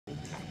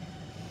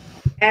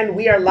And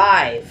we are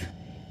live.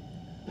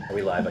 Are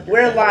we live?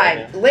 We're live.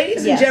 Right,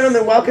 ladies and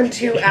gentlemen, welcome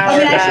to our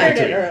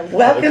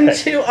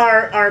to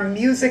our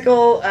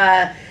musical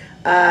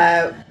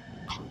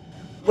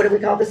what do we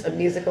call this? A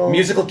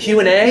musical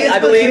Q&A, I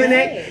believe.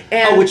 Q&A.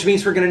 And, which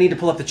means we're going to need to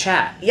pull up the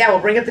chat. Yeah, we'll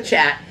bring up the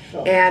chat.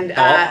 And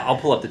I'll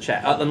pull up the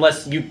chat.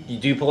 Unless you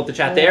do pull up the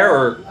chat there,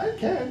 or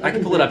I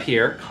can pull it up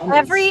here.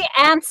 Every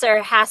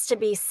answer has to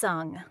be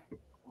sung.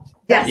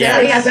 Yes,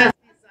 yes.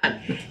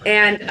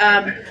 And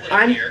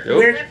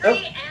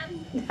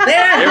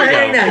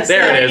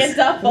there it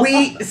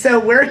is. So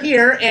we're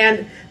here,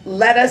 and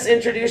let us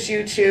introduce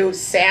you to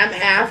Sam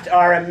Haft,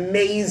 our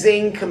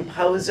amazing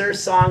composer,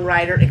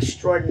 songwriter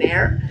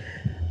extraordinaire.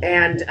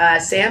 And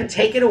Sam,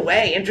 take it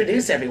away.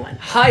 Introduce everyone.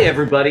 Hi,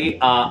 everybody.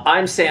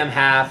 I'm Sam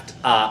Haft.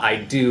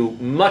 I do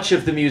much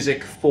of the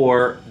music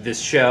for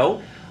this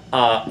show,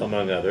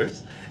 among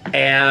others.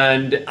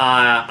 And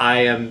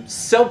I am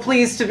so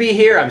pleased to be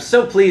here. I'm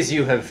so pleased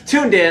you have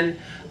tuned in.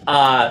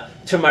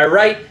 To my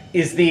right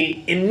is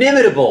the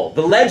inimitable,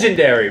 the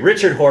legendary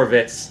Richard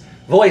Horvitz,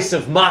 voice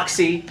of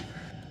Moxie.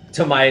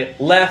 To my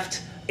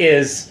left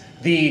is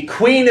the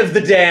queen of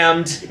the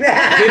damned,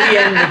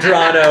 Vivienne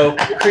Medrano,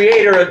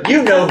 creator of,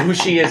 you know who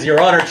she is,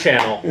 you're on her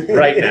channel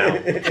right now.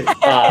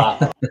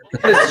 On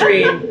the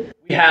stream,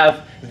 we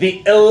have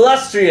the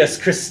illustrious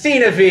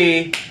Christina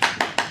V,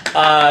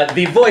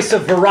 the voice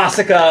of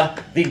Verosica,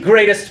 the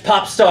greatest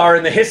pop star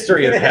in the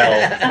history of hell.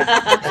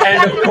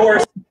 And of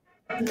course,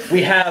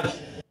 we have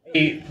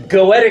the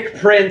goetic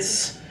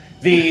prince,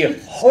 the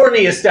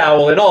horniest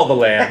owl in all the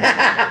land,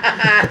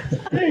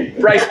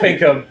 Bryce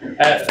Pinkham,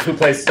 who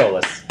plays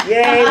Stolas.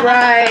 Yay,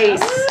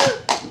 Bryce!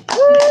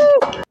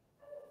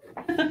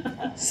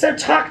 So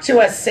talk to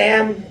us,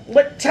 Sam.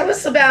 Tell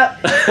us about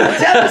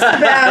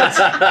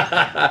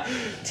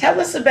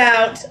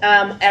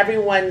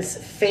everyone's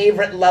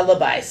favorite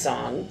lullaby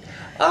song.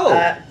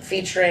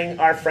 Featuring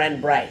our friend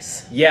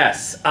Bryce.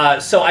 Yes.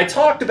 So I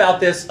talked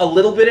about this a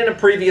little bit in a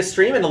previous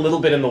stream and a little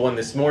bit in the one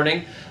this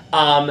morning.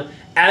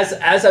 As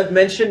I've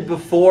mentioned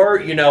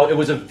before, you know, it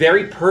was a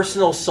very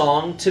personal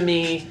song to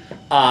me.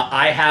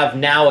 I have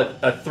now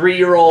a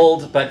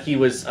 3-year-old, but he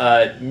was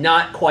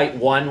not quite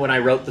 1 when I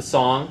wrote the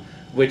song,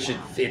 which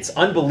it's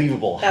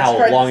unbelievable how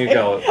long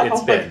ago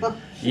it's been.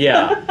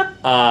 Yeah.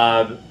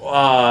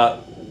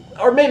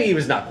 Or maybe he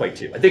was not quite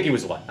 2. I think he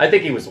was 1.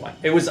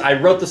 I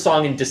wrote the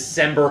song in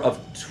December of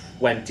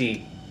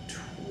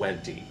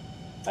 2020.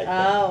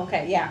 Oh,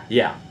 okay, yeah.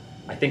 Yeah,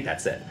 I think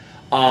that's it.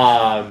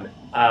 Oh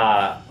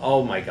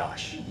my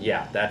gosh.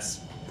 Yeah,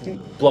 that's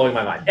blowing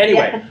my mind.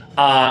 Anyway,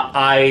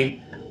 I,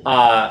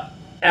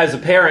 as a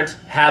parent,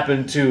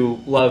 happen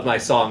to love my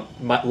son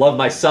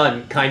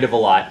kind of a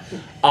lot.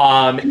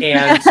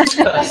 And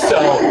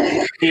so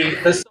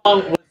the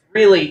song was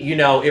really, you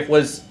know, it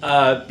was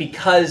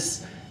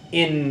because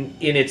in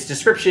its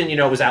description, you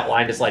know, it was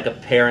outlined as like a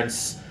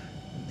parent's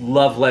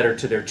love letter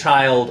to their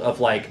child, of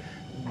like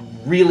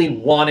really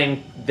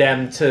wanting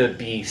them to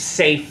be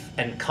safe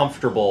and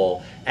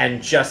comfortable,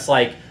 and just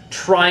like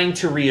trying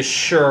to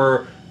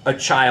reassure a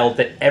child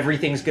that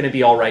everything's going to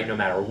be all right no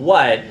matter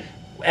what.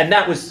 And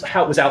that was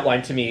how it was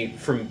outlined to me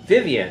from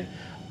Vivienne.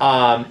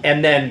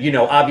 And then, you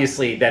know,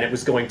 obviously then it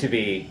was going to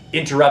be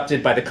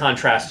interrupted by the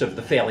contrast of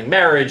the failing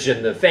marriage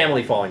and the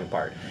family falling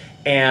apart.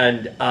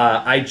 And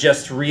I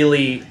just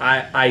really,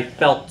 I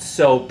felt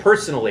so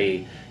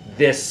personally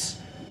this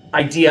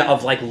idea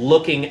of like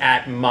looking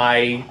at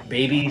my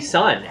baby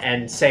son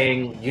and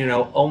saying, you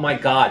know, oh my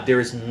God,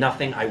 there is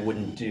nothing I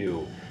wouldn't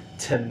do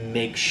to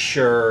make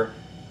sure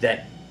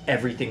that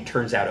everything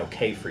turns out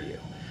okay for you.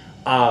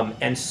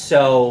 And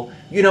so,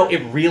 you know,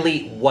 it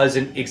really was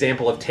an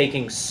example of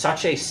taking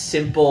such a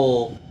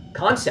simple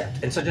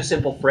concept and such a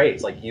simple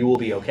phrase, like you will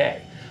be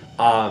okay,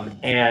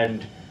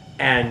 and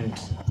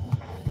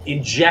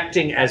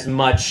injecting as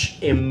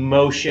much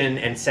emotion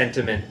and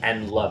sentiment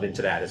and love into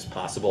that as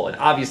possible. And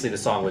obviously the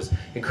song was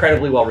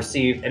incredibly well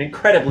received and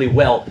incredibly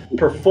well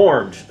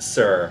performed,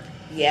 sir.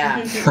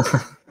 Yeah.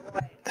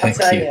 I'll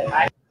tell you,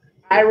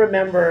 I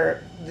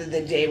remember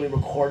the day we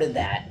recorded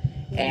that,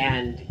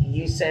 and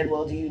you said,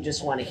 well, do you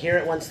just want to hear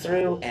it once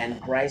through? And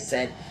Bryce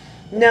said,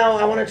 no,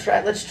 I want to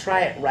try, let's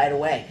try it right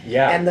away.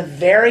 Yeah. And the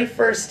very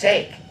first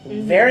take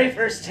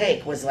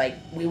was like,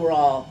 we were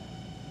all,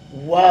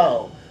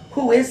 whoa,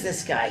 who is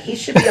this guy? He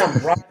should be on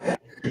Broadway.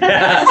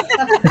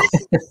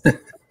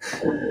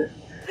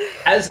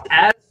 As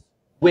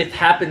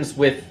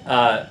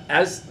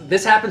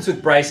this happens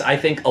with Bryce, I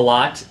think a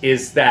lot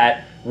is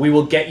that we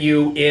will get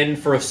you in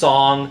for a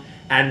song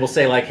and we'll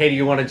say like, hey, do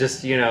you want to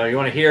just, you know, you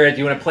want to hear it? Do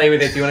you want to play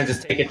with it? Do you want to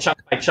just take it chunk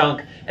by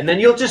chunk? And then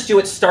you'll just do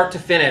it start to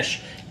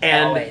finish.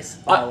 And always.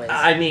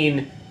 I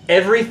mean,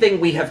 everything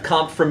we have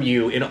comped from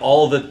you in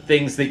all the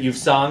things that you've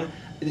sung,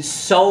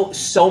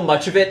 so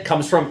much of it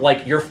comes from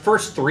like your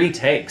first 3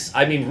 takes.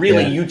 I mean,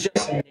 really, you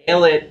just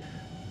nail it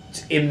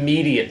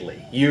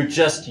immediately.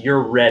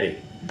 You're ready.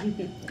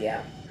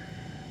 Yeah.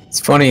 It's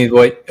funny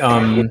what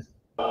I'm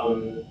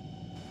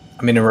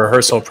in a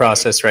rehearsal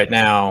process right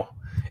now,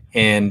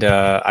 and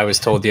I was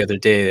told the other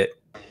day that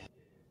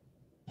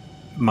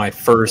my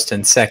first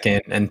and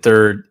second and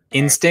third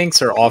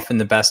instincts are often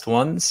the best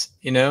ones,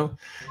 you know?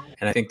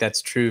 And I think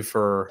that's true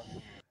for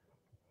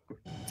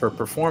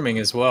performing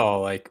as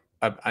well. Like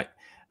I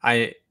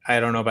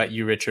don't know about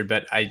you, Richard,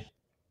 but I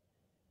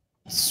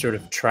sort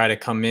of try to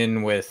come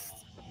in with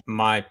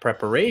my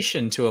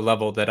preparation to a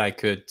level that I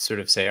could sort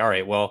of say, all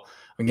right, well,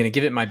 I'm going to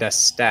give it my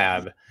best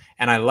stab.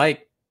 And I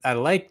like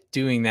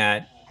doing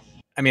that.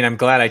 I mean, I'm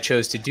glad I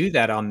chose to do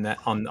that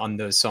on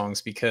those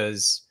songs,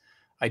 because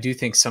I do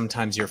think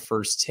sometimes your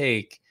first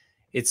take,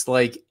 it's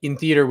like in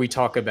theater, we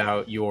talk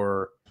about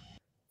your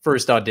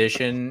first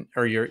audition,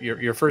 or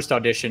your first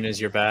audition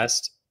is your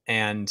best,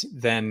 and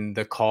then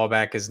the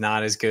callback is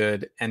not as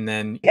good, and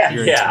then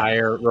your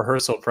entire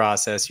rehearsal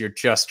process, you're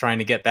just trying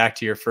to get back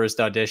to your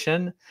first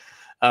audition.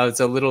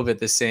 It's a little bit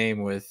the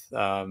same with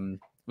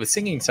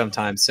singing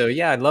sometimes. So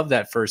yeah, I love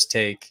that first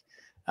take.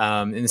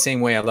 In the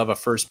same way I love a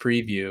first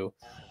preview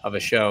of a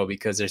show,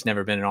 because there's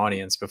never been an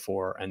audience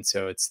before, and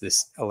so it's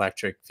this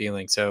electric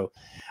feeling. So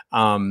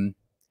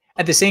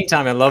at the same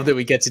time, I love that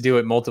we get to do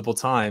it multiple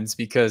times,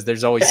 because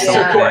there's always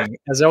something.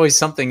 There's always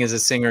something as a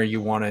singer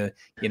you want to,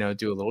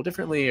 do a little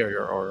differently,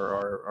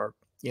 or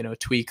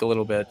tweak a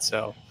little bit.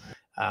 So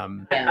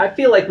I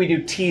feel like we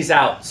do tease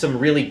out some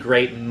really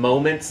great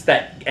moments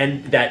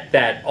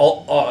that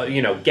all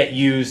get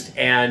used,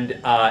 and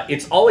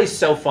it's always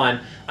so fun.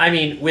 I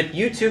mean, with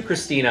you two,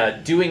 Christina,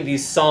 doing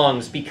these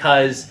songs,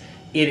 because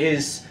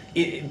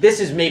this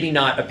is maybe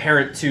not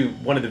apparent to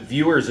one of the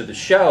viewers of the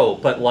show,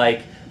 but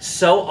like,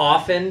 so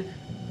often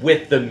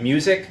with the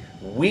music,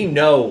 we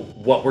know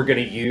what we're going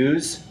to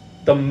use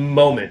the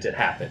moment it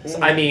happens.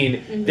 I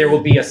mean, there will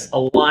be a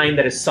line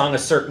that is sung a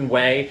certain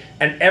way,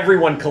 and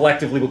everyone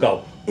collectively will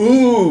go,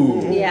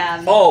 ooh,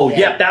 yeah,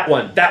 that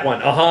one,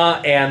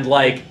 and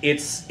like,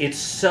 it's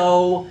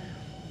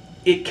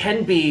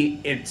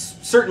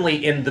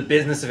certainly in the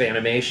business of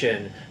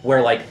animation,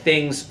 where like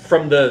things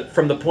from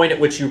the point at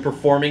which you're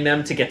performing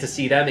them to get to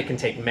see them, it can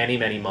take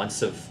many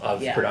months of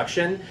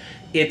production.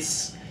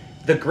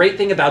 The great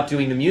thing about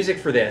doing the music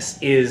for this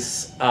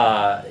is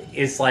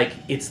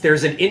like,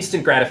 there's an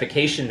instant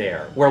gratification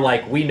there, where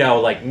like, we know,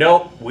 like,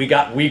 nope, we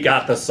got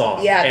the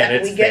song, and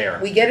it's there.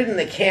 We get it in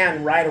the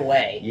can right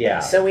away. Yeah.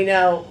 So we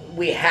know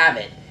we have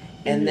it.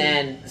 And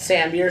then,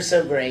 Sam, you're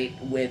so great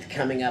with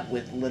coming up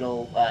with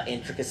little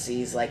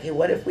intricacies, like, hey,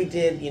 what if we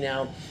did,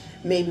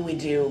 maybe we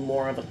do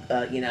more of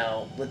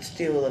a, let's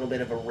do a little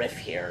bit of a riff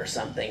here or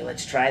something.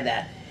 Let's try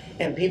that.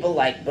 And people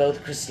like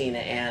both Christina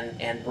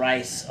and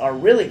Bryce are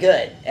really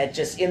good at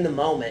just in the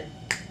moment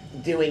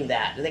doing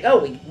that. They're like,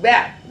 oh,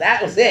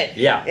 that was it.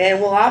 Yeah. And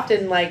we'll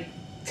often like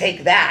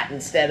take that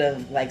instead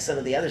of like some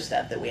of the other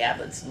stuff that we have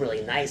that's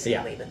really nice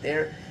and clean. But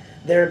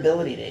their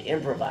ability to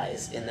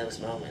improvise in those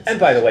moments. And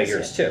by the way,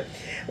 yours too.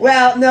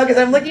 Well, no, because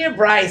I'm looking at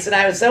Bryce, and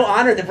I was so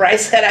honored that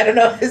Bryce said, I don't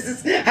know if this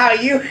is how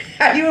you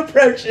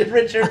approach it,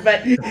 Richard,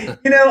 but,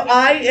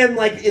 I am,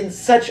 like, in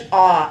such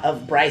awe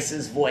of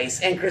Bryce's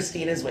voice and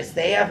Christina's voice.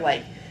 They have,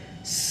 like,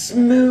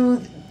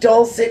 smooth,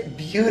 dulcet,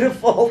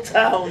 beautiful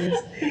tones,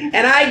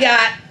 and I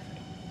got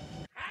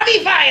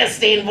Harvey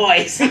Firestein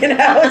voice,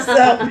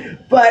 so,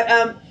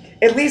 but,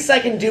 at least I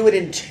can do it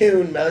in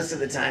tune most of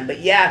the time. But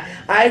yeah,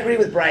 I agree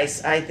with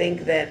Bryce. I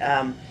think that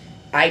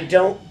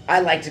I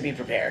like to be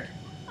prepared.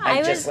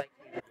 I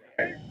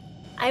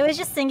was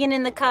just singing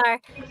in the car,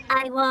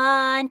 I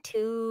want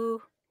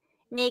to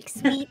make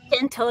sweet,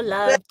 gentle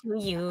love to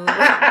you.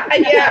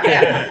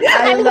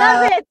 I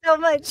love it so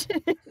much.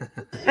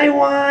 I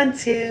want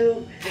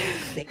to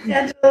make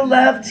gentle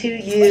love to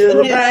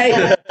you.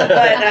 Right?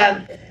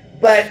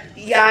 But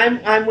yeah,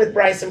 I'm with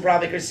Bryce and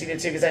probably Christina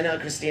too, because I know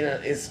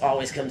Christina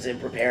always comes in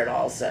prepared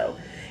also.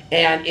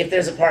 And if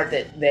there's a part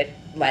that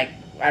like,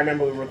 I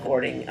remember we were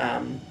recording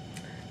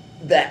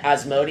the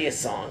Asmodeus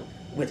song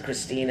with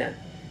Christina,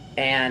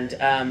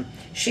 and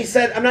she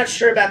said, I'm not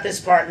sure about this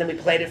part, and then we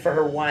played it for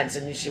her once,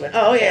 and she went,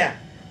 oh yeah,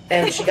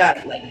 and she got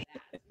it. Like,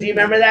 do you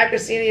remember that,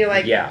 Christina? You're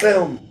like,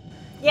 boom,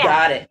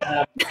 got it.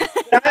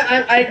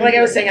 I like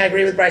I was saying, I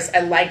agree with Bryce. I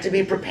like to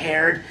be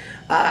prepared.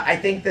 I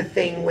think the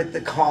thing with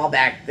the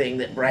callback thing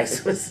that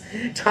Bryce was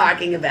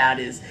talking about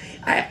is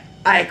I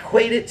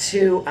equate it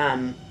to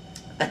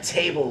a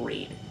table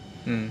read.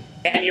 And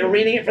you're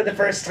reading it for the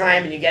first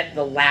time and you get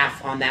the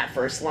laugh on that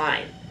first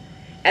line.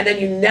 And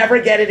then you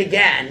never get it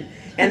again.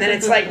 And then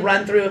it's like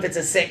run through if it's a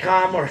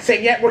sitcom or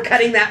saying, yeah, we're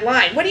cutting that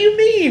line. What do you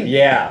mean?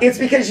 Yeah. It's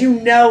because you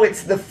know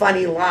it's the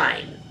funny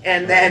line.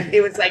 And then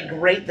it was like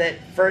great that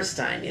first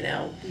time,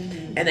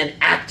 And then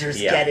actors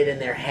get it in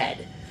their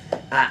head.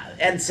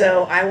 And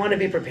so I want to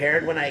be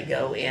prepared when I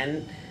go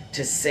in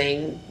to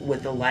sing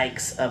with the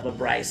likes of a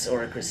Bryce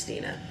or a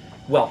Christina.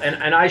 Well,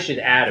 and I should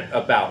add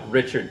about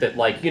Richard that,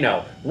 like,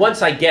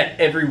 once I get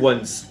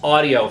everyone's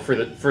audio for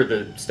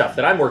the stuff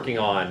that I'm working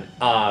on,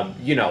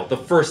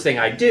 the first thing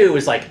I do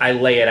is like I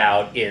lay it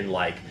out in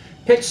like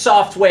pitch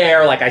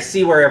software, like I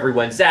see where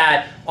everyone's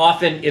at.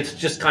 Often it's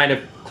just kind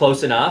of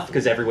close enough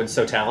because everyone's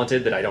so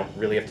talented that I don't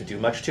really have to do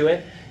much to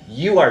it.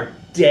 You are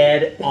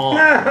dead on.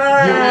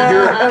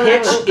 Your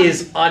pitch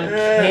is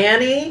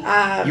uncanny.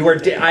 You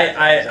are.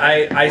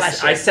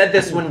 I said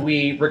this when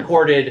we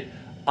recorded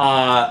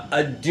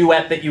a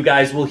duet that you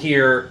guys will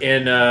hear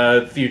in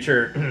a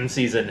future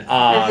season.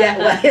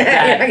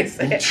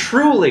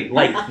 Truly,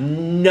 like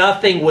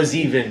nothing was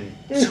even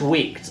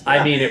tweaked.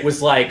 I mean, it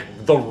was like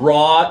the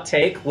raw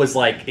take was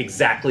like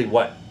exactly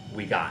what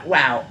we got.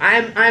 Wow,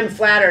 I'm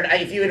flattered.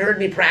 If you had heard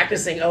me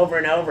practicing over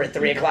and over at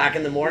 3 o'clock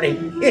in the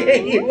morning,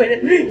 you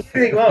would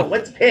think, "Whoa,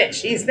 what's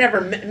pitch? He's never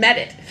met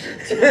it."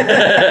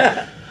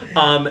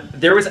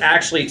 There was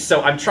actually,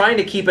 so I'm trying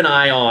to keep an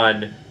eye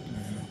on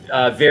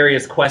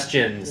various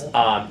questions.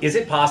 Is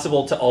it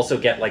possible to also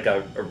get like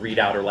a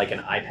readout or like an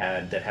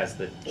iPad that has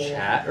the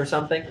chat or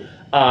something?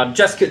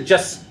 Just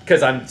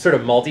because I'm sort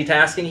of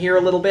multitasking here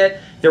a little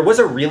bit. There was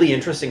a really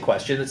interesting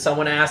question that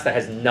someone asked that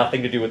has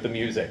nothing to do with the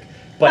music.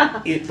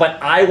 But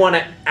I want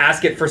to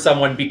ask it for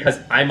someone because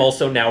I'm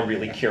also now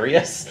really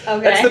curious.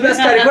 Okay. That's the best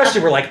kind of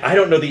question. We're like, I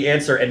don't know the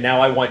answer, and now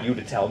I want you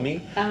to tell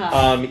me.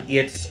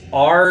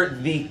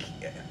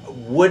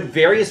 Would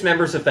various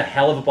members of the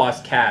Helluva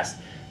Boss cast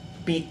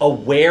be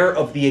aware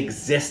of the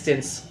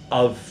existence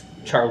of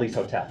Charlie's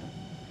Hotel?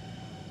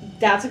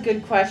 That's a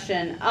good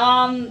question.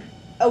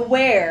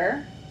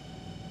 Aware,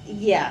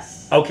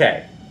 yes.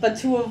 Okay. But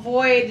to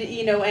avoid,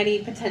 any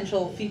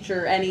potential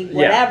future,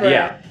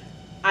 whatever.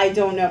 I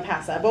don't know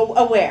past that, but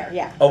aware,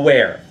 yeah.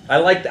 Aware. I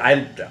like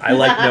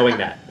knowing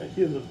that.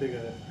 Here's a big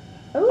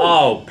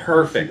Oh,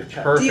 perfect.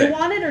 Do you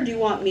want it or do you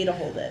want me to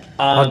hold it?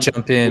 I'll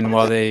jump in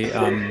while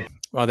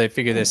they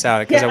figure this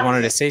out, because I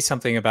wanted to say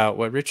something about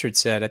what Richard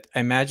said. I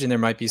imagine there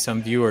might be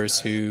some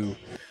viewers who,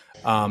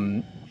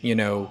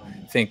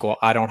 think, well,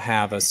 I don't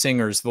have a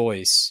singer's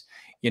voice,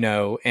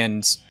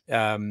 and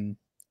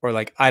or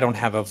like I don't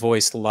have a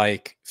voice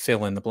like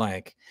fill in the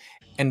blank,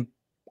 and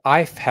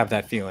I have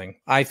that feeling.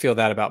 I feel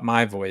that about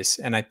my voice.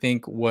 And I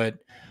think what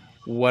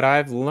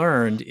I've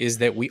learned is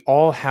that we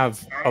all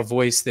have a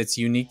voice that's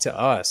unique to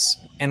us,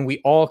 and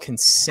we all can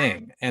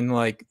sing. And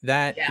like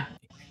that,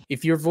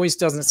 if your voice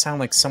doesn't sound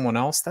like someone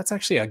else, that's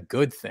actually a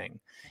good thing.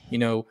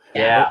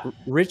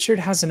 Richard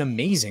has an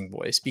amazing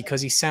voice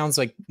because he sounds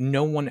like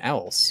no one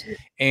else.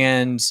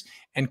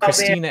 And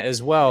Christina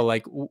as well,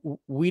 like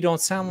we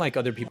don't sound like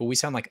other people, we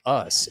sound like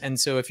us. And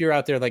so if you're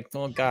out there like,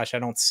 oh gosh, I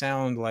don't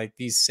sound like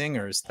these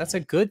singers, that's a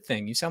good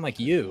thing. You sound like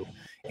you.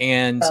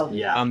 And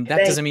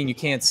that doesn't mean you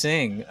can't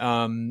sing.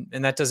 And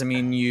that doesn't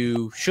mean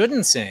you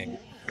shouldn't sing.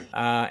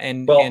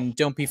 And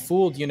don't be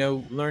fooled,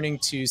 learning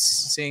to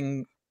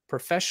sing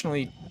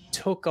professionally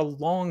took a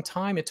long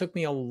time. It took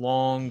me a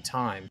long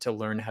time to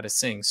learn how to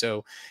sing.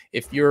 So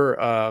if you're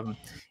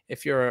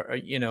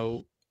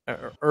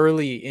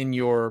early in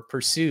your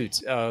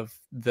pursuit of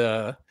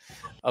the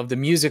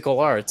musical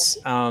arts,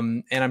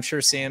 and I'm sure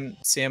Sam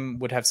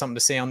would have something to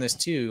say on this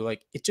too,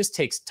 like it just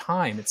takes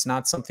time. It's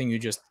not something you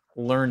just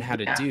learn how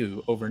to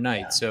do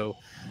overnight. So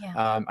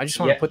I just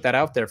want to put that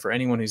out there for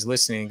anyone who's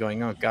listening and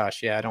going, oh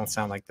gosh, I don't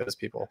sound like those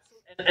people.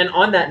 And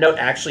on that note,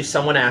 actually,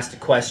 someone asked a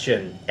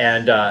question,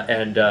 and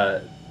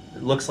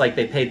looks like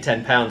they paid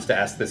 £10 to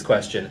ask this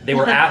question. They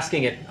were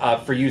asking it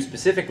for you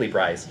specifically,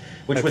 Bryce,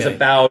 which was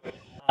about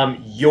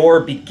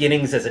your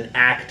beginnings as an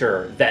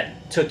actor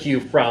that took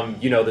you from,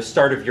 the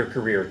start of your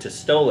career to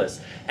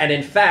Stolas. And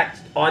in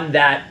fact, on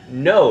that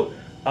note,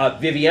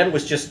 Vivienne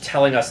was just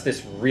telling us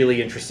this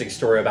really interesting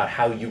story about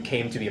how you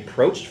came to be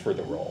approached for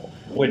the role,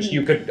 which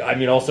you could,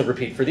 also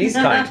repeat for these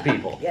kind of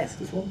people. Yes.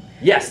 This one?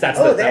 Yes, that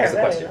was the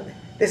question.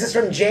 This is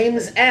from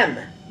James M.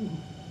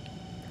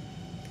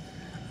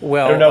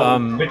 Well, I don't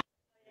know which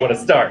you want to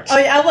start. Oh,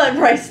 yeah, I'll let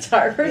Bryce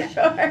start for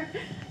sure.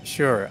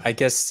 Sure. I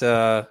guess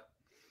the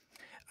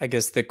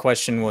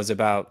question was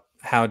about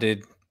how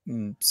did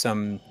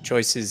some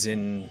choices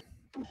in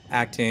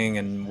acting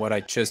and what I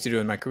chose to do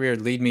in my career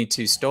lead me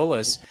to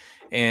Stolas.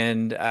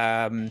 And,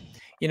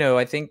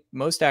 I think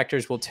most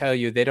actors will tell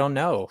you they don't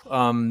know.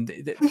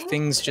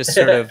 Things just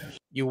sort of,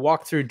 you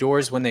walk through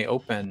doors when they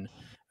open.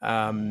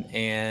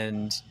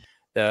 And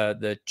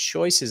the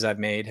choices I've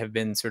made have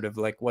been sort of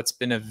like what's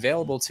been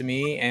available to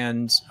me.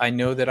 And I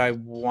know that I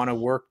want to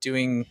work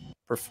doing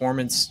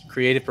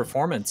creative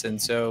performance.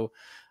 And so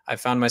I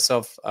found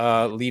myself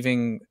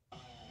leaving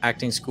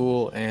acting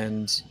school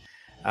and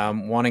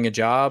wanting a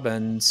job.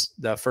 And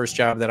the first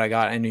job that I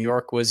got in New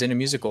York was in a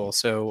musical.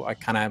 So I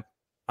kind of,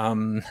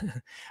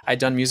 I'd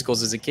done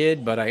musicals as a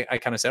kid, but I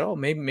kind of said, oh,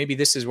 maybe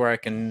this is where I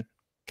can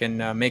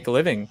make a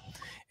living.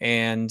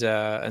 And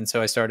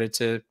so I started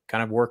to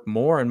kind of work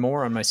more and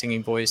more on my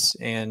singing voice.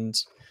 And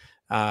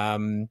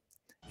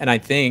I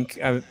think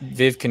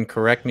Viv can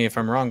correct me if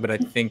I'm wrong, but I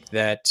think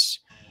that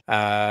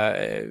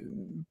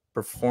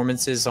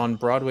performances on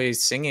Broadway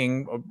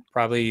singing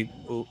probably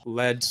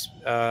led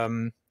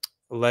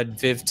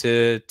Viv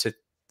to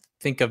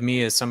think of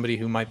me as somebody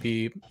who might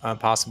be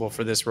possible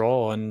for this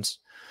role.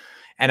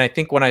 And I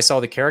think when I saw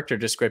the character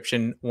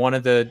description, one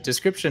of the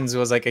descriptions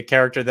was like a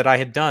character that I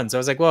had done. So I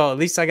was like, well, at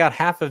least I got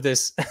half of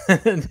this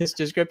this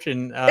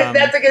description.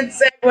 That's a good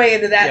segue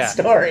into that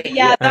story.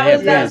 Yeah,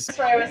 that's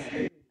where I was.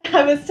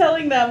 I was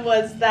telling them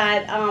was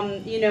that,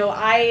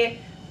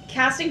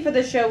 casting for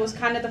the show was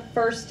kind of the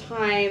first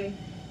time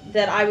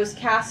that I was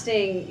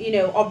casting,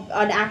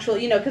 an actual,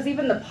 because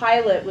even the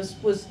pilot was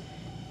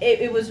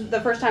it was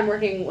the first time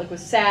working like with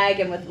SAG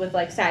and with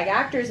like SAG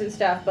actors and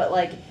stuff, but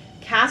like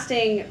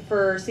casting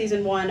for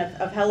season 1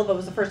 of Helluva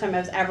was the first time I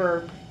was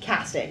ever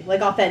casting,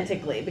 like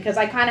authentically, because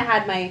I kind of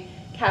had my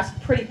cast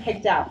pretty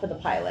picked out for the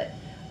pilot.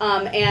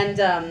 And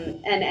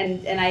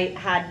I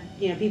had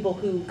people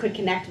who could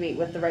connect me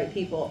with the right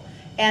people,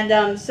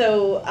 and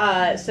so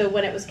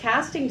when it was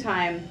casting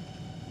time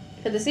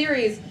for the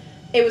series,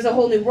 it was a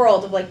whole new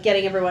world of like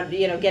getting everyone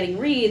getting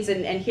reads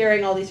and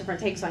hearing all these different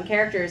takes on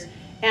characters.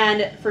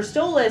 And for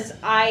Stolas,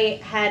 I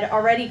had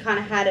already kind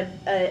of had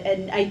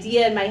an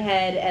idea in my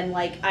head, and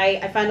like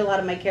I find a lot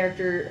of my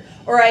character,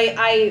 or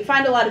I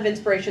find a lot of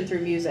inspiration through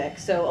music.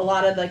 So a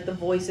lot of like the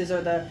voices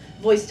or the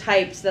voice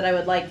types that I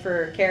would like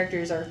for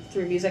characters are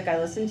through music I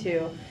listen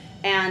to,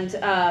 and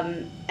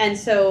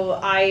so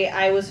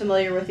I was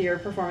familiar with your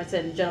performance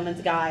in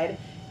Gentleman's Guide,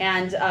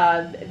 and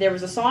there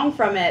was a song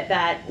from it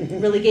that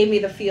really gave me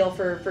the feel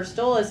for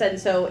Stolas, and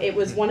so it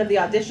was one of the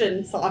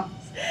audition songs.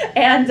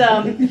 And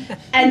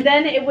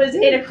then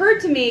it occurred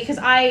to me, because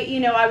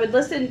I would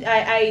listen.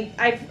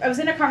 I was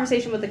in a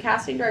conversation with the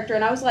casting director,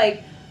 and I was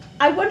like,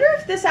 I wonder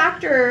if this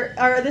actor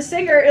or the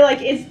singer like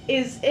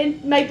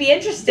might be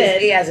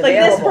interested, like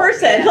this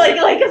person, like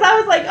because I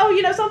was like,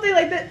 oh, something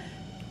like that.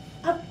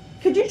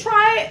 Could you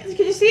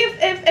see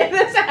if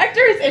this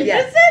actor is interested?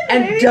 Yes.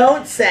 And maybe?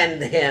 Don't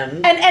send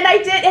him. And I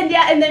did,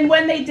 and then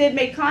when they did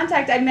make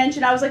contact, I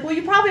mentioned, I was like, well,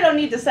 you probably don't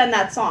need to send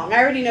that song. I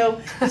already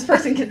know this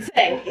person can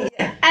sing.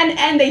 Yeah.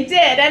 And they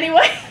did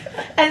anyway.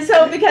 And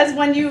so because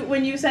when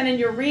you sent in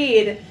your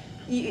read,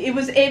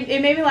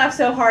 it made me laugh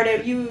so hard.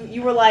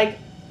 You were like,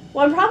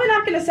 well, I'm probably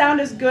not going to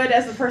sound as good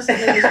as the person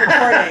who was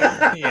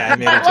recording. Yeah, I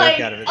made a joke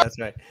out of it. That's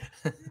right.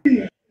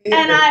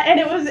 And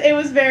it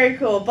was very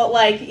cool, but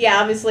like,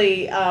 yeah,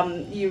 obviously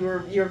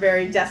you're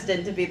very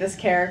destined to be this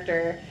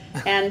character,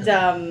 and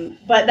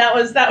but that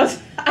was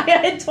I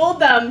had told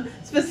them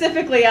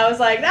specifically, I was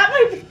like, that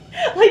might be,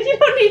 like, you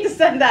don't need to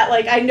send that,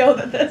 like, I know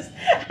that this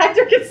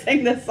actor can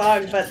sing this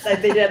song, but they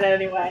did it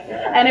anyway,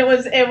 and it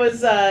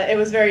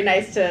was very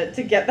nice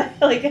to get that.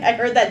 Like, I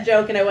heard that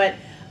joke and I went,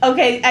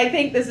 okay, I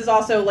think this is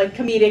also like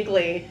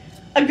comedically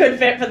a good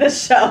fit for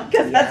this show,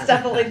 because that's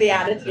definitely the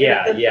attitude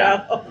of the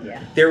show.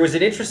 Yeah. There was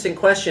an interesting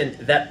question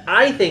that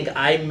I think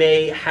I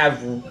may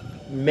have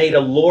made a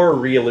lore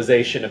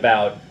realization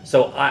about.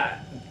 So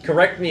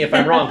correct me if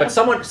I'm wrong, but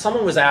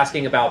someone was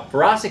asking about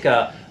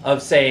Verosika,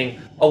 of saying,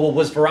 oh, well,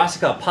 was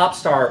Verosika a pop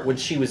star when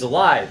she was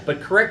alive?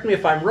 But correct me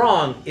if I'm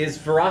wrong, is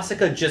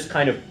Verosika just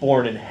kind of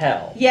born in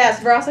hell? Yes,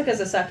 Verosika's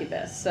a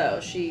succubus,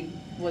 so she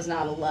was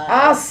not alive.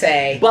 I'll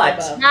say. But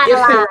not if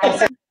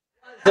alive.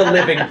 the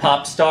living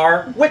pop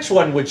star, which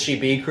one would she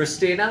be,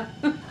 Christina?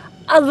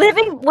 A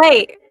living,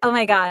 wait, oh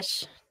my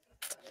gosh.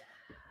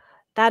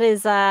 That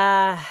is,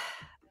 oh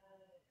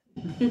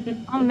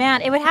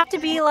man, it would have to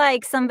be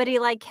like somebody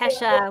like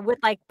Kesha with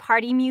like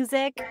party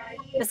music.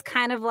 It's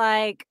kind of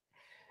like,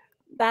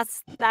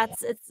 it's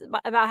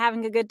about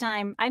having a good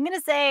time. I'm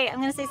gonna say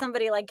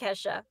somebody like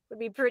Kesha would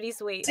be pretty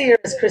sweet. See her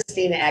as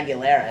Christina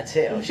Aguilera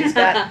too. She's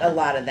got a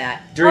lot of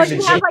that. Oh, she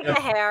has like the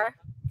hair.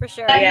 For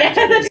sure.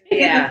 Yeah.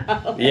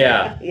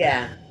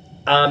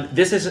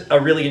 This is a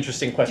really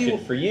interesting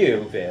question for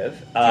you, Viv.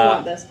 Do you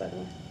want this, by the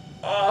way?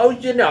 Oh,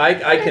 I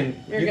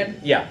can. You're good.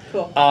 Yeah.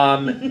 Cool.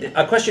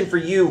 A question for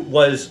you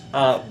was,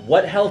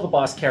 what Helluva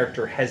Boss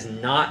character has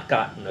not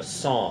gotten a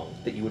song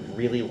that you would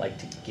really like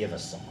to give a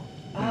song?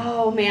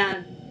 Oh,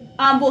 man.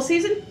 Well,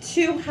 season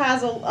 2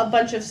 has a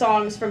bunch of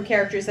songs from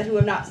characters who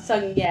have not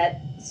sung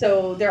yet,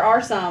 so there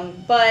are some,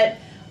 but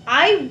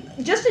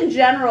just in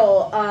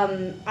general,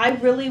 I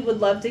really would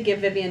love to give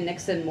Vivian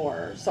Nixon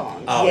more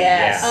songs. Oh,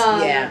 yes.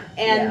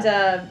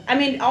 I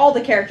mean, all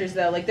the characters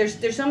though, like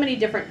there's so many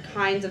different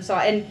kinds of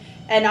songs,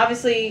 and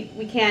obviously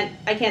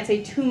I can't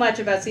say too much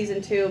about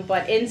season 2,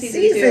 but in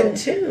season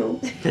 2,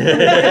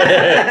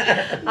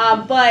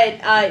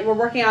 but we're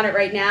working on it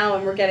right now,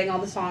 and we're getting all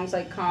the songs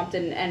like comped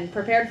and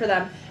prepared for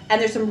them. And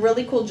there's some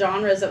really cool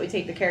genres that we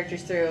take the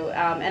characters through.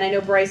 And I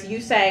know, Bryce,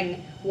 you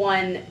sang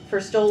one for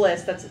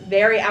Stolas that's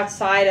very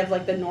outside of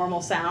like the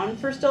normal sound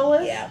for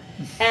Stolas. Yeah.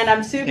 And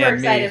I'm super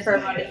excited for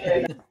everyone to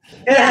hear that.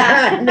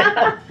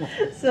 Yeah.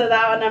 So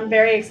that one, I'm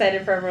very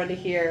excited for everyone to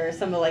hear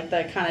some of like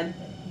the kind of,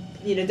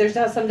 there's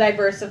some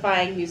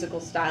diversifying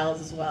musical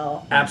styles as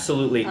well.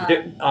 Absolutely.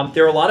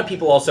 There are a lot of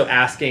people also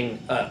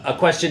asking a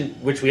question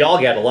which we all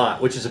get a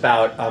lot, which is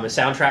about a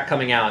soundtrack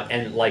coming out,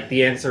 and like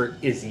the answer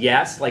is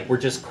yes. Like, we're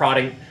just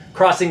crossing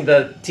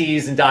the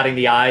T's and dotting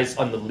the I's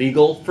on the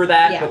legal for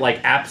that, but like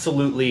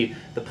absolutely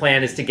the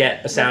plan is to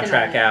get a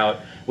soundtrack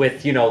out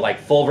with, like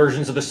full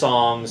versions of the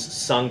songs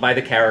sung by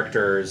the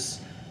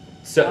characters.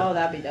 So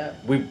that'd be dope.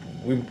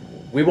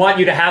 We want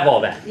you to have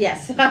all that.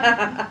 Yes.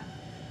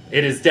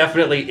 It is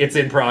definitely, it's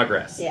in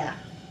progress. Yeah.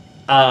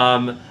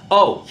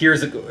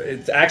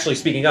 It's actually,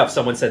 speaking of,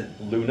 someone said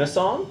Luna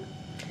song.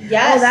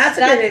 Yes. Oh, that's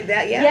a good.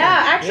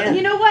 Yeah. Actually,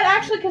 you know what?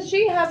 Actually, because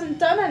she hasn't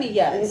done any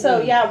yet.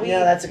 So yeah, we.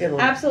 Yeah, that's a good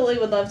one. Absolutely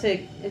would love to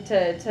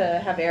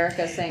have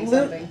Erica sing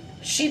something.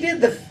 She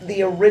did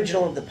the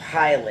original of the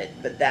pilot,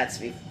 but that's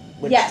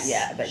yes.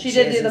 Yeah, but she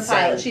did do the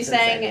pilot. She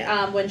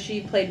sang when she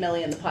played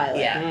Millie in the pilot.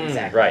 Yeah,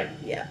 exactly. Right.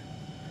 Yeah.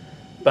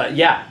 But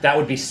yeah, that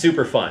would be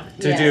super fun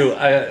to do.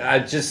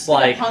 Just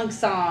like a punk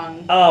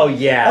song. Oh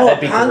yeah, that'd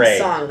be punk great.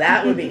 Song.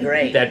 That would be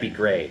great. That'd be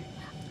great.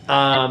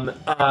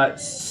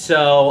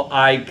 So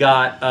I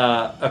got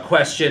a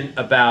question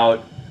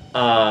about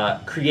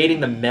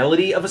creating the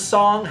melody of a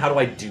song. How do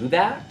I do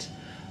that?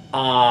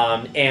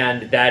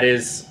 And I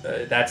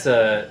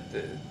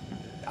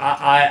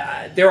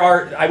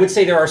would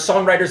say there are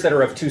songwriters that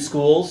are of two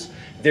schools.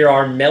 There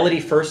are melody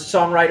first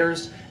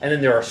songwriters, and then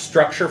there are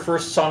structure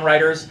first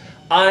songwriters.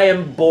 I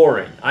am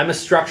boring. I'm a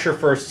structure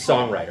first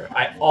songwriter.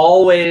 I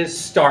always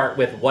start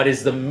with what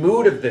is the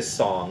mood of this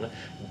song,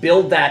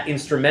 build that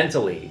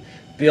instrumentally,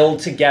 build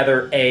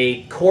together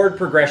a chord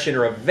progression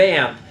or a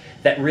vamp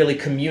that really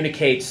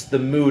communicates the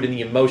mood and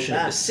the emotion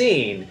of the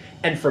scene,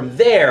 and from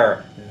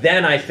there,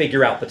 then I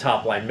figure out the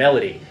top line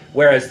melody.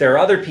 Whereas there are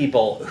other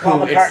people who Paul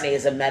McCartney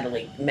is a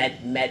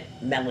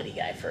melody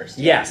guy first.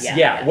 Yes,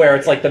 where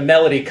it's like the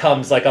melody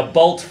comes like a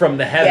bolt from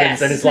the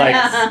heavens and it's like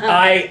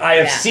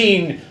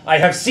I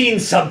have seen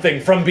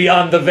something from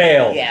beyond the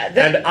veil.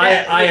 Yeah,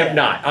 I am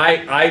not.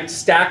 I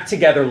stack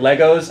together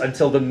Legos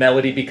until the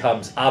melody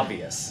becomes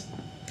obvious.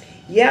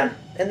 Yeah,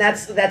 and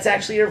that's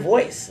actually your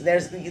voice.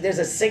 There's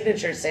a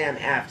signature Sam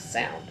Haft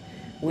sound.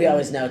 We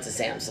always know it's a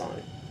Sam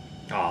song.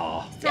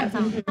 Aww.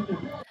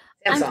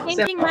 I'm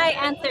changing my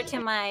answer to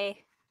my...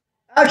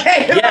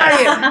 Okay, who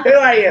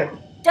are you?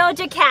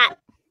 Doja Cat.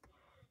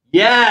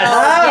 Yes!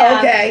 Oh,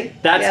 okay.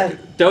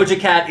 Doja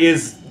Cat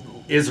is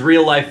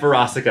real life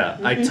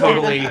Verosica. I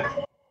totally...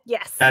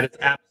 Yes. That is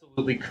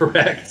absolutely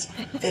correct.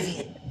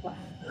 Vivian,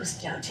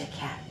 who's Doja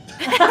Cat?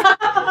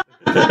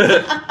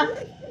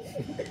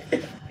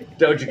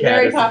 Doja Cat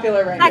very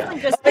popular right now.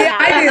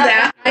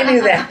 I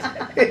knew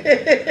that.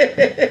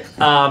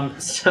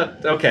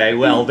 Okay,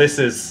 well, this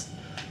is...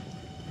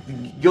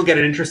 You'll get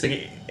an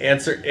interesting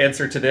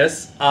answer to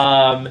this. We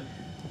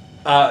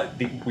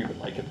would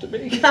like him to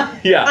be.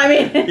 Yeah. I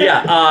mean.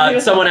 Yeah.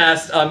 Someone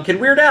asked, can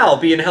Weird Al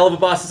be in Helluva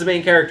Boss as a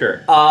main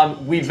character?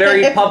 We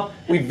very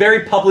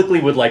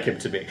publicly would like him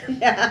to be.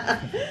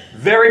 Yeah.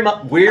 Very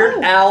much.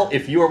 Weird Al,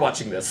 if you are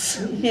watching this.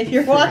 If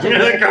you're watching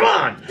come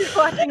on. If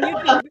you're watching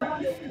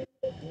YouTube.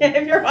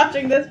 If you're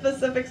watching this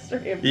specific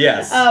stream.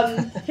 Yes.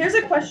 Here's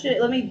a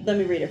question. Let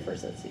me read it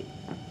first. Let's see.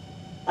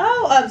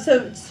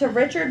 So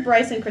Richard,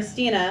 Bryce, and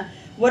Christina,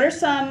 what are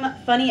some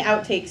funny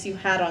outtakes you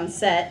had on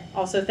set?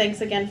 Also,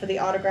 thanks again for the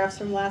autographs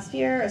from last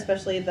year,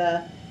 especially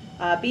the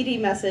BD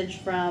message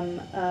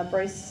from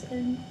Bryce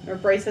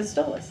has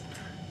stole us.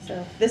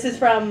 So this is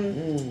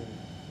from.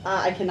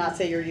 I cannot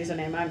say your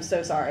username. I'm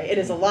so sorry. It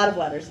is a lot of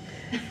letters.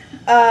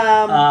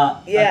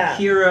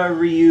 Akira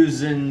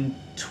Ryuzen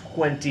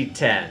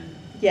 2010.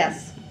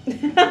 Yes.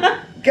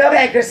 Go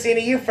ahead, Christina.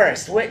 You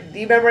first. Do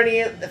you remember any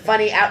of the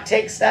funny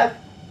outtake stuff?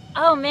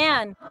 Oh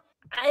man,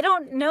 I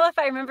don't know if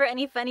I remember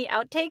any funny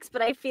outtakes,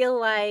 but I feel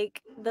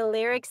like the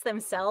lyrics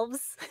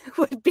themselves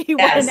would be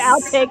what an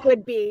outtake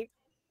would be.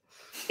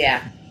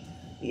 Yeah.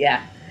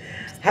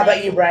 How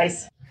about you,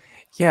 Bryce?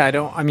 Yeah,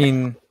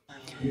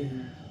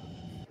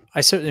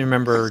 I certainly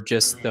remember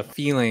just the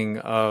feeling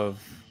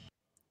of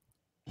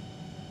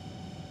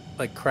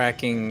like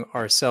cracking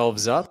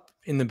ourselves up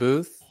in the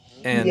booth.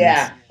 And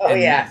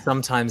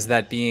sometimes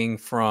that being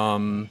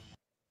from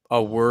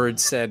a word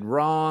said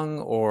wrong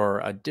or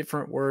a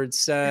different word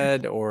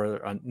said or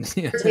we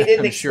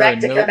didn't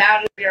expect to come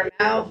out of your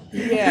mouth.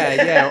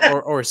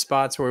 or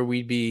spots where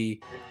we'd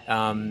be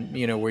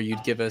where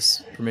you'd give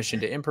us permission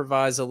to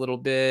improvise a little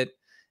bit,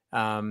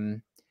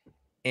 and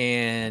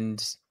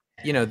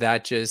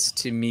that just,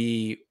 to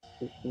me,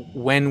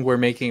 when we're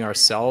making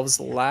ourselves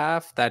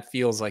laugh, that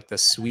feels like the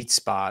sweet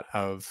spot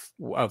of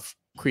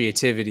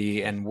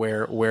creativity and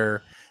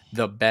where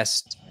the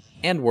best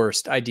and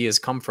worst ideas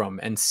come from,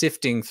 and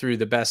sifting through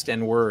the best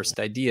and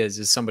worst ideas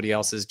is somebody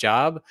else's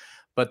job.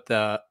 But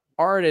the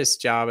artist's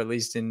job, at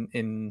least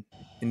in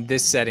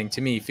this setting,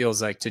 to me,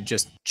 feels like to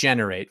just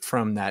generate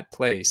from that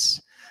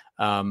place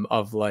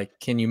of like,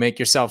 can you make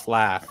yourself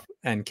laugh?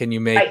 And can you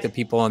make the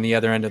people on the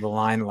other end of the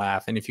line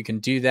laugh? And if you can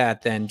do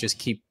that, then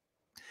just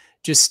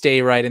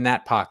stay right in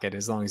that pocket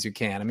as long as you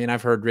can. I mean,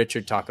 I've heard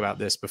Richard talk about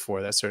this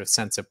before, that sort of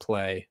sense of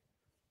play.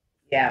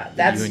 Yeah,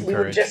 we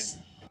were just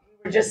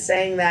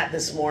saying that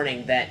this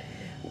morning, that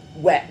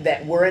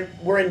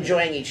we're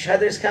enjoying each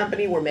other's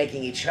company, we're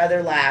making each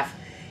other laugh,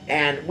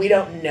 and we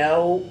don't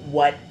know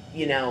what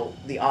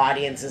the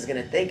audience is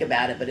going to think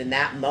about it, but in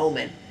that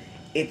moment,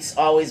 it's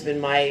always been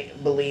my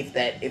belief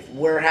that if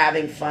we're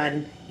having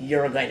fun,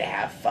 you're going to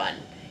have fun,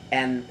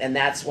 and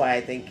that's why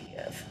I think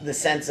the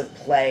sense of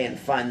play and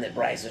fun that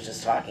Bryce was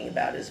just talking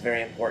about is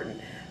very important.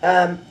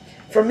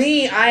 For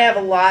me, I have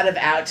a lot of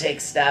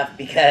outtake stuff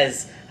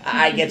because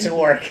I get to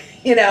work,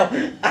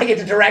 I get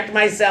to direct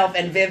myself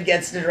and Viv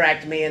gets to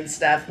direct me and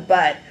stuff.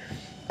 But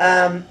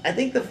I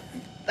think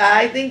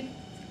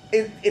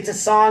it's a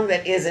song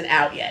that isn't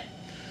out yet.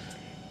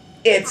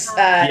 It's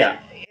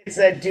it's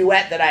a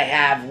duet that I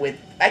have with,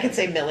 I can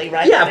say Millie,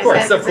 right? Yeah, of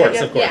course.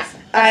 Yeah.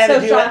 I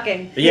have so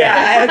shocking. Yeah,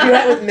 I have a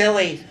duet with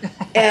Millie,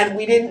 and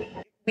we didn't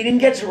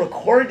get to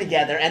record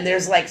together, and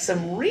there's like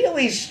some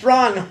really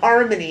strong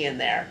harmony in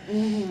there,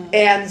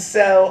 and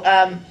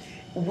so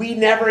we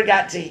never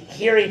got to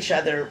hear each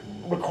other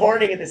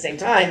recording at the same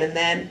time, and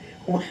then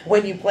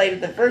when you played it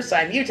the first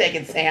time, you take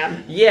it,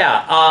 Sam.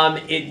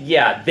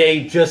 Yeah,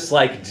 they just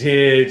like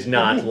did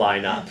not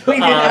line up. We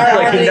did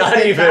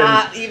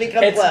not even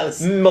come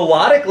close.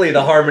 Melodically,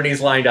 the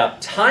harmonies lined up.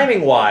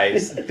 Timing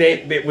wise,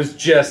 it was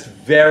just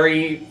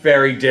very,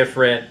 very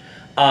different.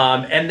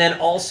 And then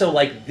also,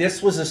 like,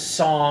 this was a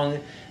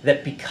song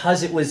that,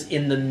 because it was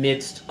in the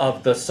midst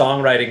of the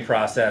songwriting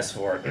process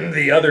for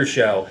the other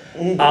show,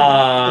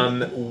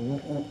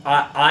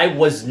 I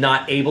was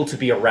not able to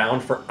be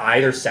around for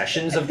either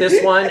sessions of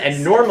this one.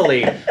 And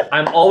normally,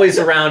 I'm always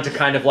around to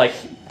kind of like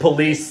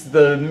police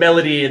the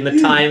melody and the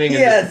timing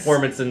and the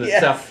performance and the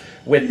stuff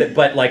with it.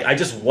 But like, I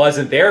just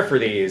wasn't there for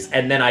these.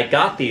 And then I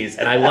got these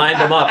and I lined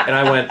them up and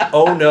I went,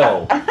 oh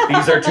no,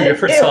 these are two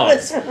different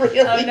songs. It was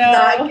really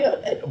not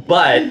good.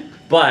 But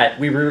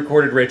we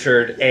re-recorded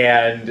Richard,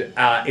 and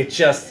how it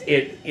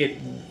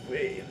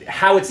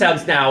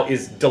sounds now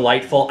is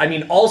delightful. I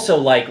mean, also,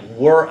 like,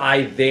 were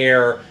I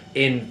there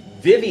in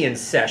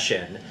Vivian's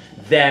session,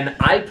 then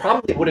I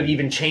probably would have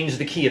even changed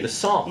the key of the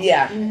song.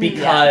 Yeah.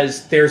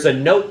 Because there's a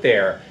note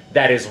there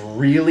that is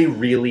really,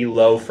 really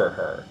low for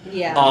her.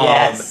 Yeah.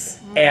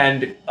 Yes.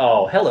 And,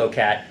 oh, hello,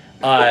 Kat.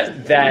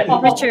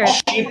 Richard,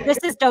 this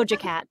is Doja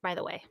Cat, by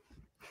the way.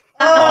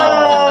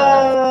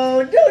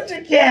 Oh,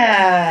 Doja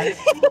Cat!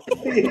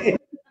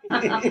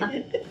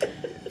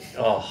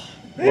 Oh,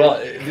 well,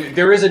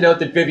 there is a note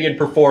that Vivian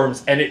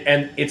performs, and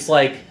it's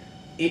like,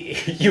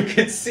 you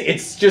can see,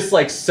 it's just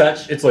like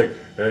it's like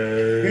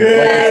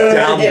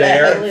down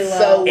there. Really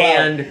so low.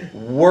 And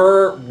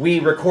were we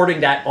recording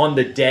that on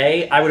the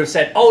day, I would have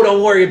said, oh,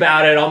 don't worry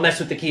about it, I'll mess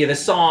with the key of the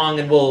song,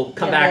 and we'll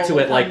come back to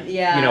it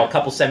a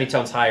couple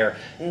semitones higher.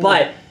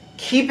 But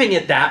keeping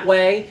it that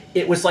way,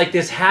 it was like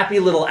this happy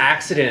little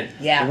accident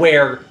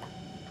where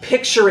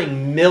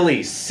picturing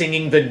Millie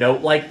singing the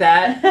note like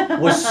that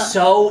was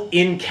so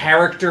in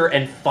character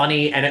and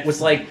funny, and it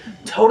was like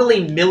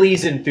totally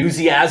Millie's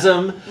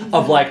enthusiasm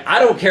of like, I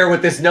don't care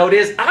what this note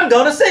is, I'm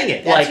gonna sing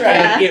it. That's like,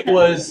 right.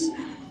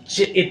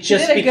 It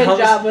just did a good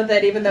job with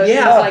it, even though he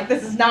was like,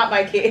 this is not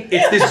my key.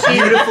 It's this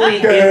beautifully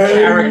in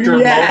character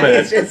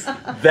moment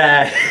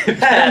that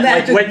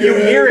like, when you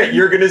hear it,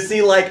 you're gonna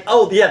see like,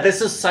 oh yeah, this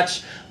is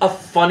such a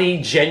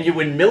funny,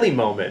 genuine Millie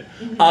moment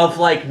of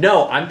like,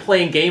 no, I'm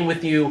playing game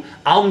with you.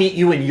 I'll meet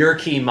you in your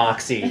key,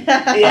 Moxie.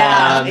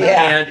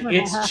 And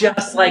it's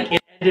just like,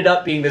 it ended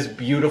up being this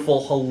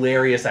beautiful,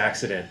 hilarious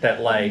accident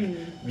that like,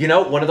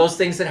 one of those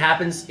things that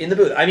happens in the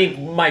booth. I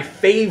mean, my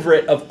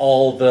favorite of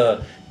all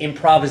the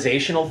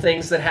improvisational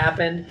things that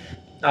happened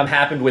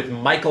with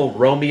Michael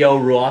Romeo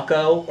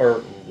Ruocco,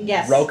 or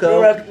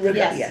Rocco?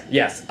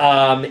 Yes.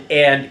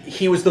 And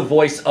he was the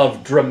voice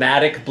of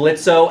Dramatic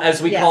Blitzo,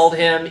 as we called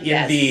him,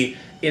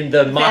 in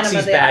the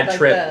Moxie's Bad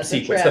Trip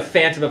sequence, the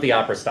Phantom of the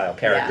Opera style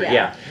character.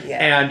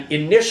 And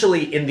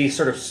initially, in the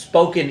sort of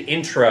spoken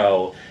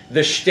intro,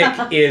 the shtick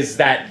is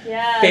that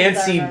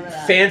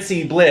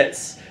fancy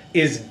Blitz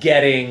is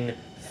getting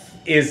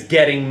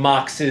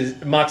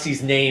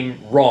Moxie's name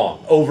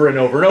wrong over and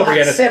over and over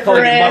again. It's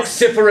calling him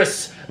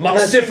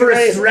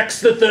Moxiferous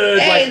Rex the Third.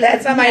 Hey,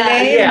 that's not my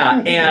name.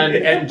 Yeah,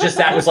 and just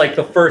that was like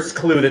the first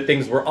clue that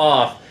things were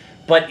off.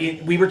 But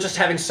we were just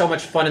having so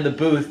much fun in the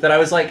booth that I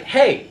was like,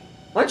 hey,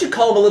 why don't you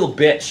call him a little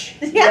bitch?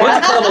 Why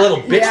don't you call him a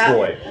little bitch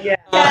boy?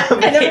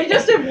 And then we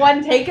just did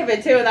one take of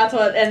it too, and that's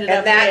what ended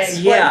up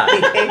being.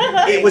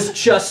 It was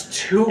just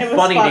too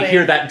funny to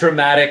hear that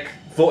dramatic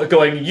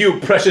going, you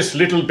precious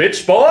little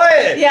bitch boy.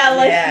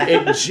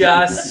 It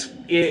just,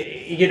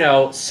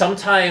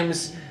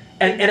 sometimes,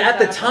 and at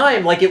the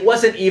time, like, it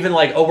wasn't even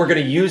like, oh, we're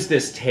going to use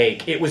this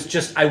take. It was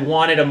just, I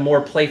wanted a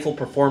more playful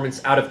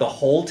performance out of the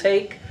whole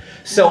take.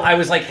 So I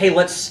was like, hey,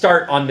 let's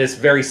start on this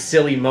very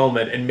silly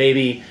moment, and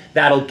maybe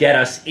that'll get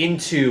us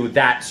into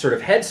that sort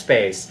of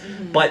headspace.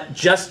 But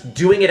just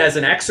doing it as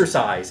an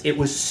exercise, it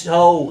was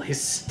so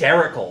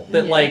hysterical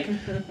that like,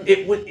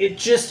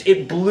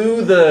 it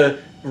blew the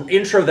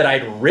intro that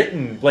I'd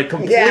written like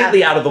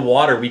completely out of the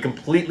water. We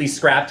completely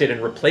scrapped it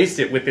and replaced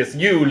it with this,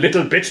 you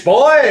little bitch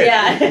boy.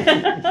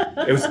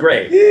 It was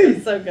great.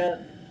 It's so good.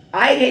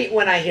 I hate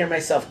when I hear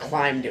myself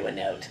climb to a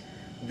note.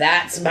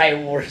 That's my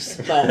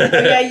worst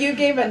moment. You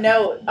gave a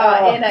note in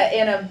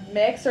a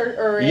mix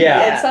or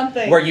in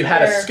something where you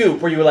had a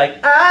scoop where you were like,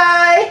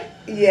 I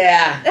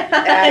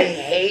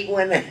hate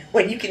when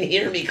you can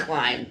hear me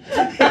climb.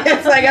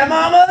 It's like I'm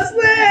almost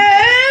there.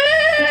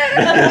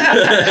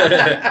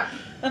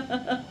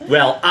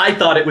 Well, I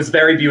thought it was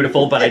very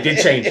beautiful, but I did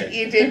change it.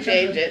 You did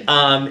change it.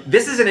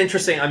 This is an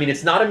interesting, I mean,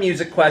 it's not a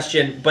music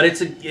question, but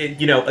it's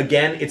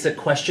again, it's a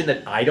question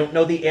that I don't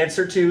know the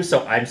answer to,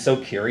 so I'm so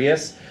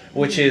curious,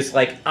 which is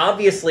like,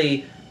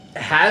 obviously,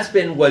 Has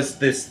Been was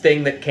this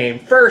thing that came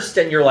first,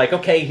 and you're like,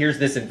 okay, here's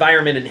this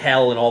environment in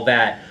hell and all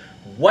that.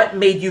 What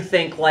made you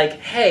think like,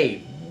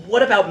 hey,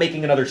 what about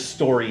making another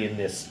story in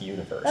this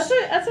universe?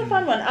 That's a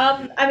fun one.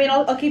 I mean,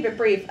 I'll keep it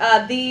brief.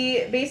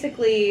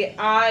 Basically,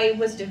 I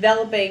was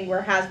developing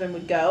where Has Been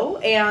would go,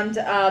 and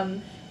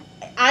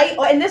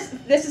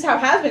this is how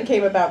Has Been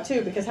came about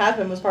too, because Has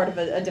Been was part of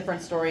a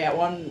different story at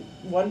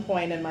one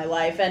point in my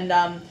life, and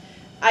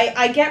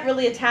I get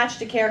really attached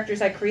to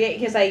characters I create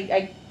because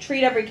I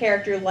treat every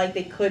character like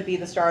they could be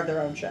the star of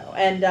their own show,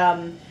 and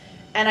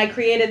I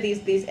created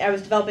these. I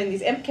was developing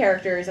these imp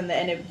characters and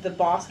the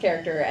boss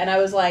character, and I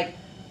was like,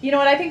 you know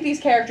what? I think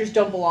these characters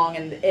don't belong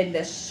in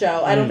this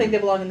show. I don't think they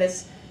belong in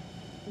this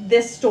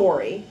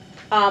story,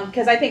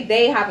 because I think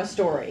they have a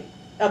story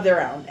of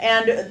their own.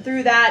 And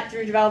through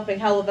developing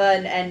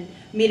Helluva and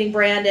meeting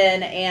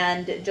Brandon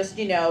and just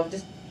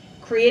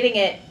creating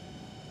it,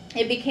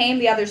 it became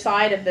the other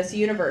side of this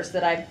universe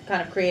that I've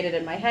kind of created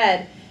in my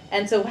head.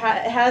 And so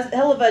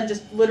Helluva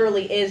just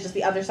literally is just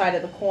the other side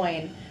of the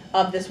coin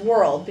of this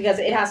world, because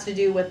it has to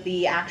do with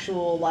the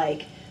actual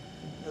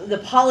the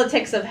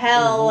politics of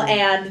hell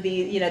and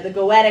the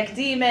goetic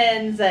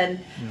demons and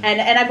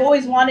I've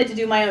always wanted to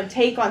do my own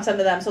take on some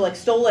of them. So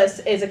Stolas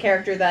is a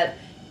character that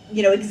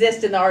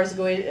exist in the Ars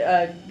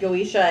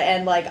Goetia,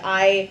 and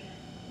I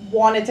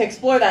wanted to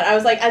explore that. I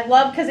was like, I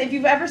love, because if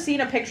you've ever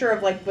seen a picture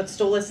of what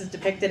Stolas is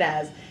depicted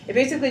as, it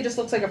basically just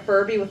looks like a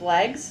Furby with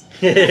legs.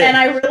 And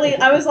I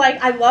was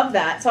like, I love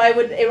that. So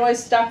it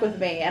always stuck with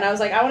me, and I was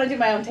like, I want to do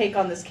my own take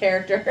on this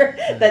character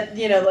that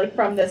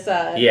from this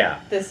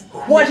this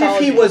what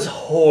mythology. if he was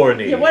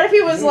horny? Yeah, what if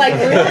he was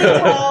really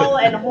tall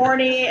and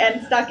horny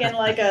and stuck in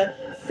a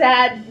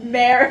sad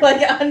mare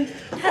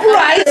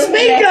Bryce,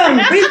 make him!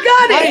 We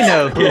got it! I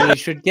know who we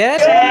should get.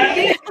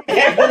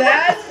 After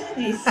that?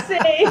 He's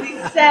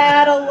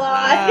sad a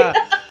lot.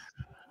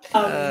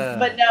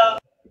 But no,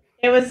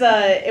 it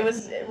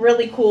was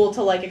really cool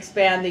to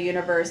expand the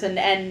universe, and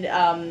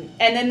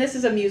then this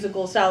is a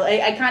musical style.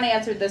 I kind of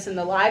answered this in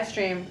the live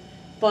stream,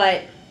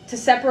 but to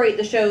separate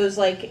the shows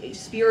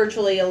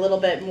spiritually a little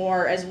bit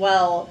more as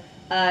well.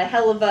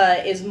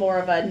 Helluva is more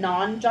of a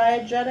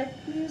non-diegetic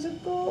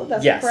musical.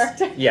 That's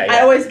correct. Yeah.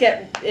 I always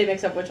get it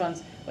mixed up which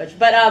one's which,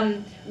 but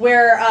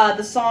where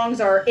the songs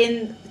are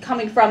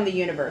coming from the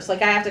universe. I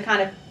have to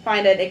kind of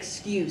find an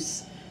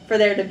excuse for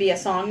there to be a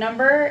song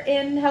number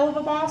in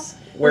Helluva Boss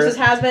versus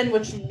Has Been,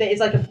 which is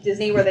like a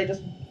Disney where they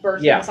just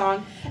burst in a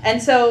song.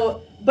 And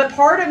so, but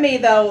part of me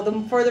though,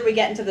 the further we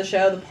get into the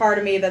show, the part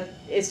of me that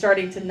is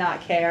starting to not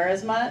care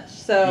as much.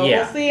 So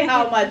we'll see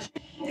how much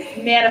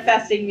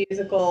manifesting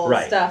musical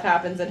stuff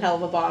happens in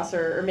Helluva Boss,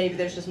 or maybe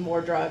there's just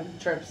more drug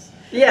trips.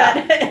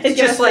 Yeah, it's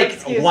just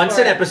once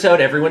an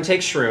episode, everyone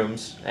takes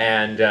shrooms,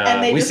 and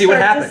we see what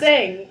happens. To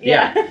sing.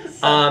 Yeah.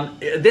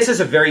 This is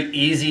a very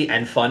easy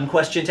and fun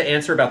question to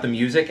answer about the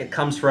music. It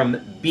comes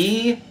from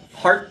B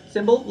heart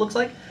symbol, looks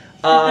like.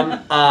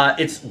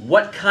 It's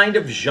what kind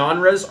of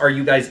genres are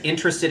you guys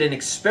interested in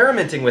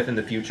experimenting with in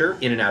the future,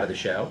 in and out of the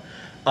show?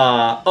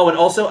 And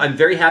also, I'm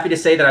very happy to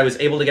say that I was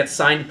able to get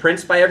signed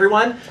prints by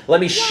everyone.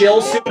 Let me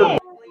shill super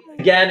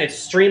again. It's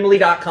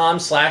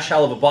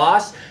streamly.com/Helluva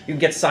Boss. You can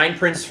get signed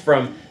prints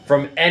from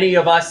any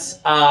of us.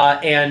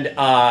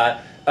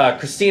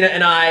 Christina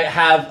and I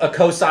have a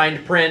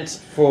co-signed print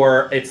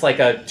for, it's like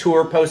a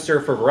tour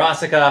poster for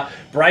Verosica.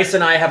 Bryce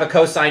and I have a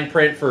co-signed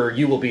print for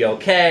You Will Be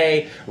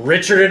Okay.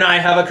 Richard and I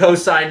have a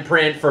co-signed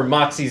print for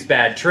Moxie's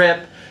Bad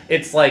Trip.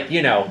 It's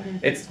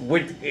it's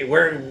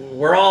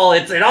we're all,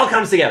 it all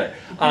comes together.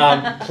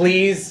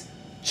 Please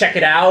check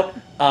it out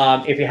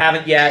if you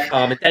haven't yet.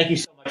 And thank you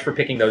so much for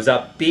picking those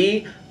up.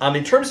 B,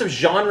 in terms of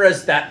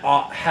genres that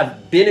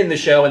have been in the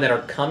show and that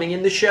are coming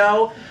in the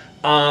show,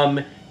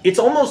 it's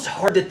almost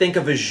hard to think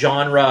of a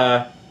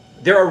genre.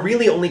 There are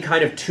really only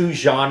kind of two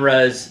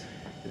genres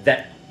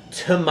that,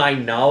 to my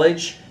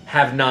knowledge,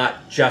 have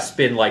not just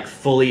been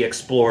fully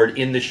explored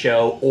in the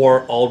show,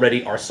 or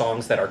already are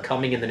songs that are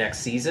coming in the next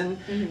season.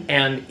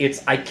 And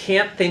I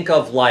can't think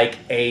of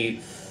a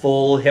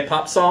full hip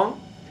hop song,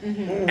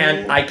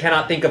 and I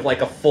cannot think of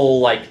a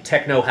full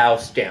techno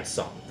house dance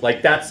song.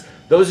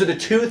 Those are the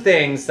two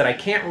things that I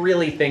can't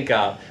really think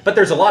of. But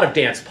there's a lot of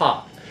dance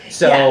pop.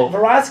 So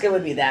Verosca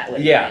would be that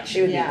way. Yeah, she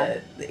would be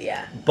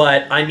the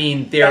But I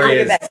mean,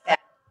 there's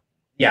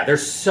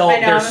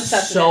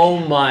so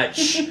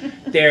much.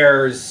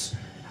 There's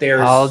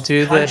I'll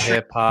do the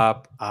hip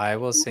hop. I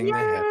will sing the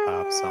hip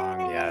hop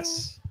song.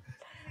 Yes.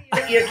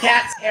 Your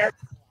cat's hair.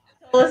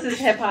 This is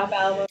hip hop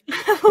album.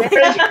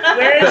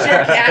 Where is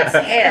your cat's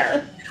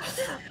hair?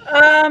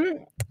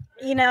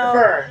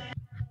 Fur.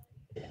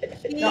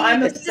 No,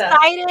 I'm obsessed.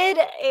 Decided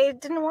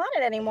it didn't want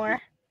it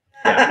anymore.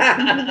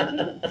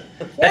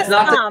 That's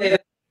not to say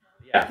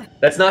that,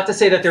 that's not to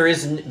say that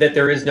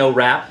there is no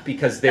rap,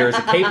 because there's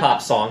a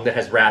K-pop song that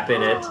has rap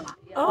in it. There's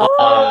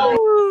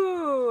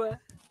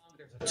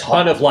a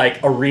ton of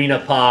arena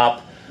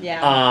pop.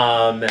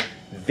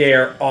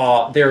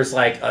 There's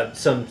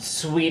some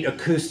sweet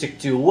acoustic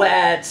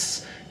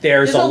duets.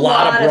 There's a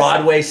lot of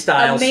Broadway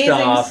style amazing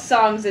stuff.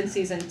 Songs in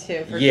season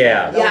 2. For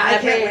Yeah, sure. I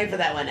can't wait for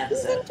that one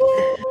episode.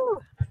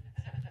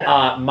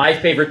 My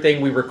favorite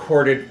thing we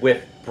recorded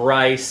with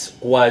Bryce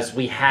was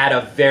we had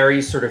a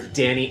very sort of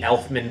Danny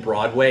Elfman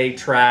Broadway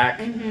track.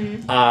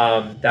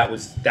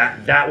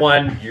 That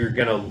one you're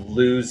gonna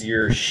lose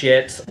your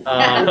shit.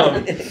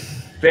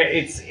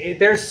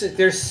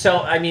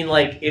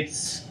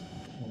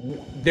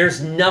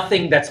 There's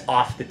nothing that's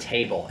off the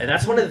table, and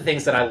that's one of the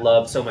things that I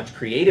love so much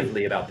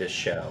creatively about this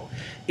show,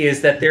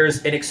 is that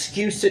there's an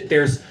excuse.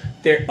 There's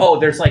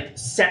like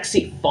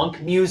sexy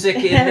funk music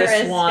in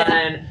this one.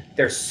 Yeah.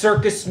 There's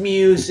circus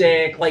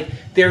music. Like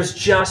there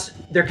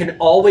can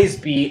always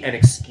be an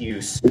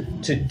excuse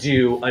to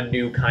do a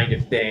new kind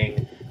of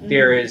thing.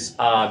 There is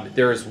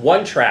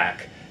one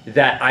track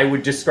that I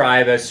would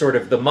describe as sort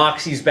of the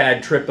Moxie's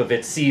bad trip of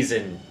its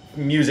season,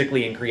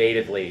 musically and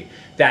creatively,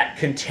 that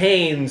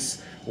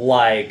contains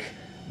like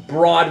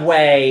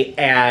Broadway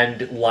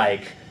and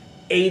like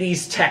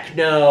 80s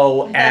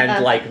techno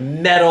and like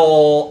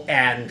metal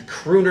and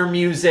crooner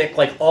music,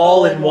 like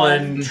all in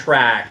one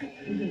track,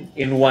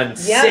 in one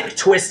sick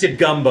twisted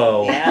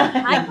gumbo.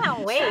 Yeah. I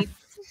can't wait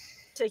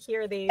to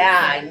hear these.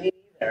 Yeah, me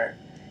neither.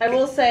 I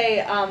will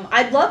say,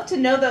 I'd love to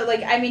know though,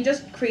 like, I mean,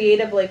 just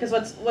creatively, because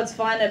what's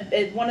fun,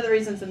 one of the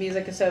reasons the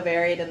music is so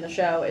varied in the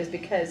show is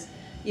because,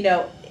 you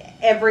know,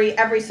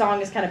 every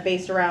song is kind of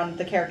based around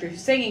the character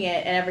who's singing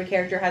it, and every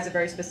character has a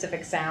very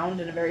specific sound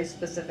and a very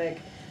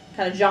specific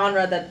kind of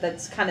genre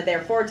that's kind of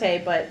their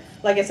forte. But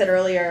like I said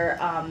earlier,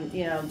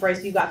 you know,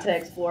 Bryce, you got to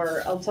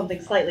explore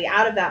something slightly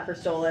out of that for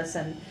Stolas,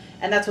 and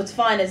that's what's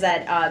fun is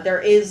that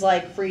there is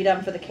like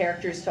freedom for the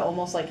characters to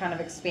almost like kind of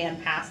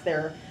expand past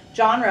their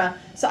genre.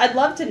 So I'd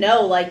love to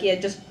know, like,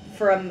 just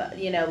from,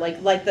 you know,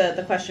 like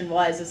the question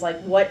is like,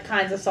 what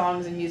kinds of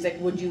songs and music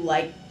would you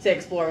like to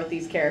explore with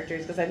these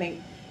characters? Because I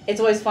think it's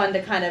always fun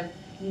to kind of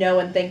know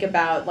and think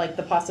about like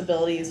the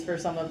possibilities for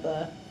some of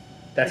the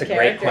That's a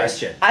great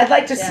question. I'd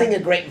like to sing a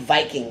great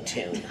Viking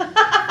tune.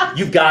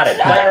 You got it.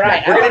 All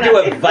right. We're going to do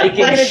a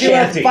Viking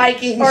shanty. Do a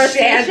Viking or a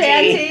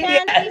shanty.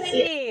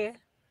 Yes.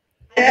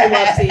 I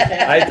love sea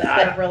shanties.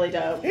 They're really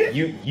dope.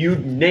 You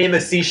name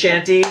a sea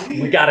shanty,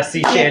 we got a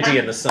sea shanty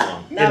in the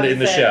song, in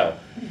the show.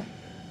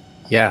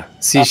 Yeah,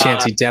 sea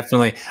shanty,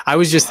 definitely. I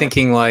was just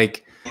thinking,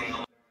 like,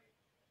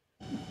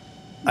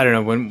 I don't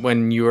know,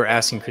 when you were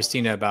asking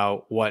Christina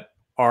about what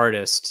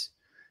artist,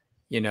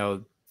 you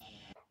know,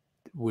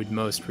 would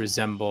most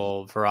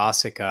resemble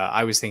Verosika,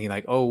 I was thinking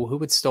like, oh, who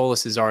would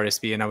Stolas' artist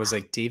be? And I was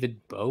like,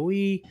 David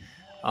Bowie?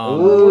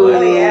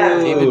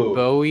 David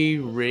Bowie,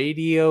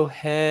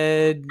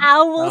 Radiohead,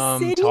 Owl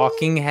City,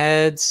 Talking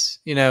Heads,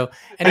 you know,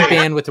 any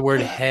band with the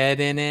word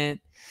head in it.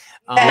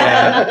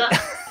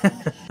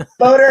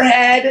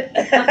 Motorhead.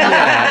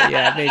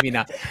 yeah, maybe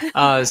not.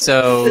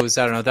 So I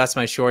don't know. That's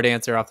my short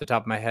answer off the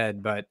top of my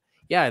head. But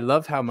yeah, I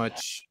love how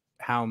much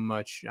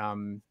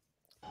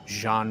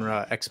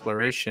genre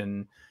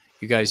exploration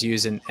you guys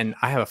use. And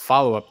I have a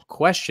follow-up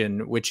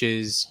question, which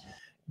is,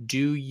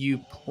 do you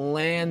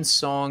plan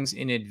songs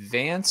in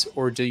advance,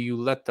 or do you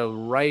let the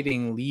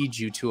writing lead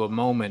you to a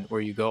moment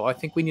where you go, I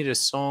think we need a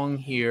song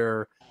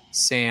here,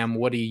 Sam,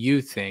 what do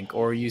you think?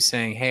 Or are you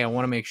saying, hey, I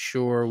want to make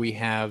sure we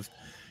have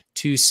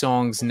 2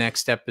 songs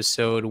next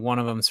episode, one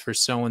of them's for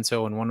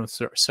so-and-so and one of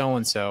for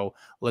so-and-so,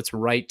 let's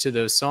write to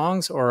those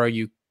songs? Or is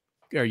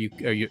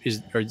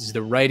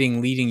the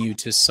writing leading you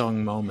to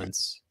sung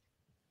moments?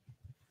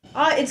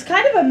 It's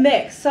kind of a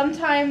mix.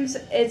 Sometimes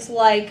it's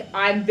like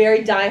I'm very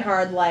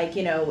diehard, like,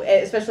 you know,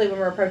 especially when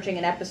we're approaching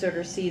an episode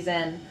or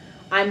season,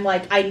 I'm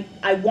like, I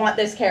want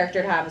this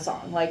character to have a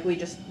song. Like, we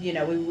just, you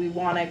know, we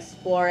want to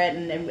explore it,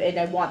 and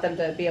I want them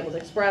to be able to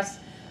express.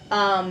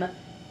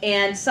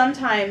 And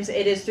sometimes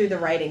it is through the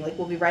writing. Like,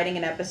 we'll be writing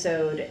an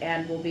episode,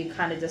 and we'll be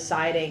kind of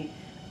deciding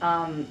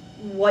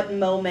what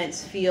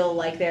moments feel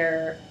like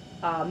they're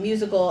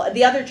musical.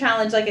 The other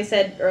challenge, like I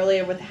said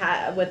earlier, with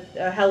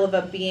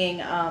Helluva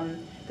being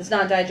this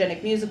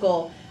non-diegetic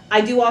musical, I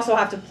do also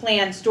have to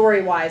plan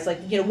story-wise, like,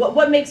 you know,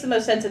 what makes the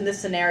most sense in this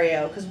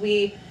scenario, because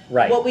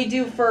what we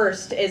do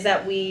first is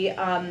that we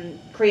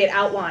create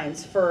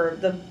outlines for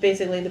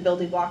basically the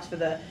building blocks for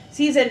the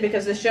season,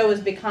 because the show is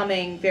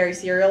becoming very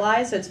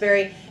serialized. So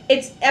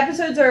its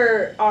episodes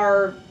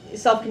are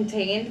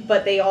self-contained,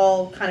 but they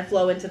all kind of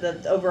flow into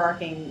the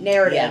overarching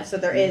narrative. Yeah. So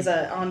there is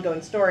an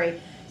ongoing story.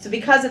 So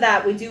because of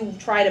that, we do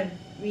try to,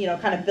 you know,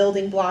 kind of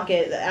building block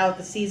it out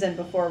the season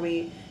before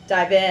we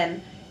dive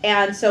in.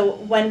 And so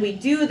when we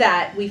do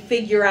that, we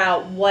figure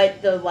out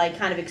what the, like,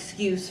 kind of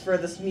excuse for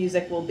this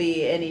music will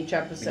be in each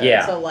episode.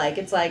 Yeah. So, like,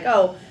 it's like,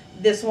 oh,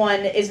 this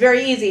one is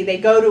very easy. They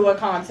go to a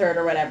concert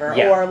or whatever.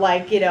 Yeah. Or,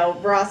 like, you know,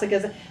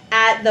 Verosika's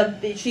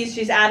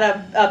she's at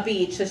a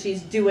beach, so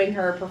she's doing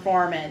her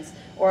performance.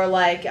 Or,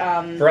 like,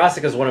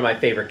 Verosika's one of my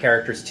favorite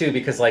characters too,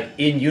 because, like,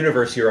 in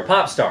universe you're a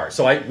pop star,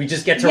 so we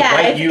just get to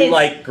write you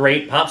like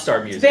great pop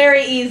star music. It's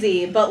very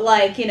easy, but,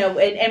 like, you know,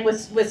 and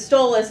with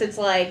Stolas, it's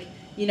like,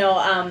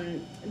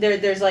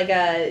 there's like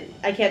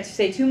I can't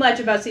say too much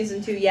about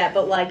season 2 yet,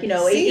 but like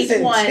season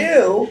each one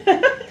 2.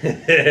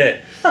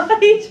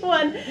 each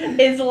one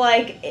is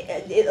like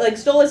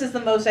Stolas is the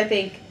most, I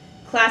think,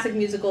 classic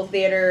musical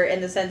theater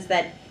in the sense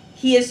that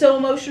he is so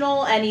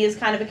emotional and he is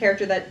kind of a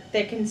character that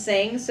can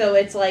sing, so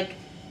it's like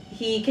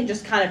he can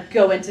just kind of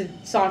go into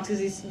songs because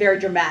he's very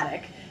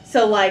dramatic.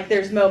 So like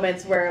there's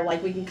moments where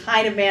like we can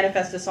kind of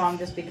manifest a song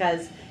just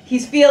because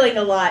he's feeling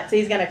a lot, so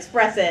he's gonna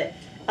express it.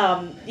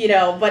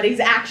 But he's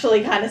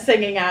actually kind of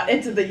singing out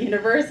into the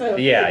universe. So,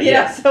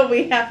 so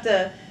we have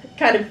to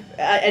kind of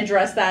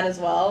address that as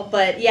well.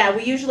 But yeah,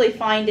 we usually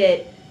find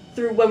it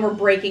through when we're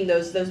breaking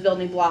those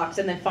building blocks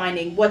and then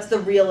finding what's the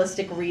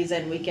realistic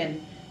reason we can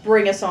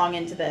bring a song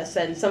into this.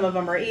 And some of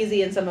them are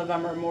easy and some of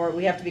them are more,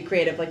 we have to be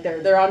creative, like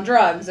they're on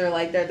drugs or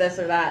like they're this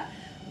or that.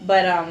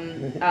 But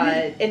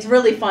it's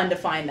really fun to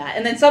find that.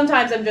 And then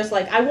sometimes I'm just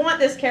like, I want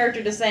this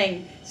character to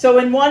sing. So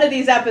in one of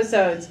these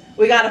episodes,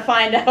 we got to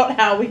find out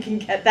how we can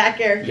get that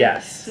character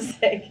to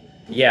sing.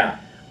 Yeah.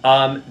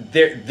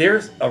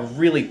 There's a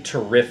really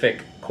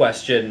terrific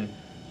question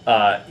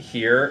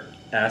here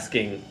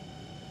asking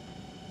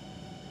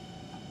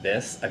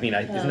this. I mean,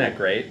 isn't that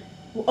great?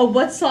 Oh,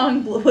 what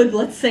song would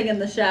Blitz sing in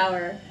the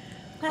shower?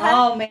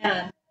 Oh,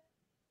 man.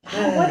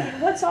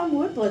 What song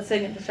would Blitz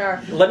sing in the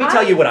shower? Let me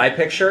tell you what I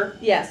picture.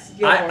 Yes.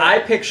 I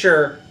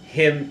picture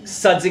him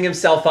sudsing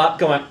himself up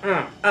going,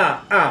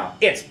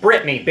 it's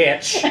Britney,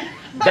 bitch.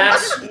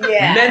 That's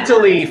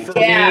mentally for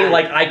me,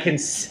 like I can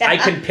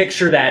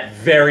picture that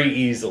very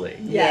easily.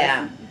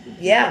 Yeah.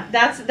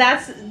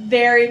 That's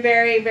very,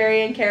 very,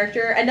 very in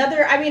character. I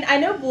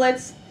know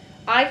Blitz,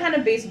 I kind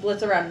of base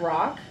Blitz around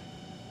rock.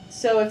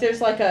 So if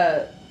there's like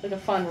a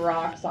fun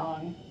rock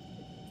song,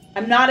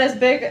 I'm not as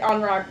big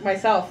on rock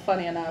myself,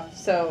 funny enough.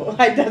 So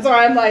that's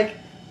why I'm like,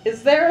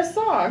 is there a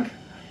song?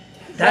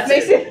 That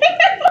makes it.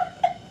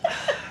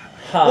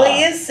 Well,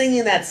 he is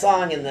singing that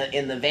song in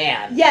the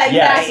van. Yeah,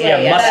 exactly.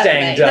 Yeah,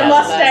 Mustang Dog. The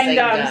Mustang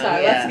Dog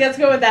song. Yeah. Let's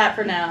go with that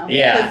for now.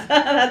 Yeah.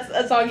 That's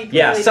a song you can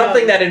really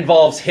something know. that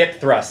involves hip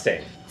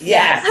thrusting.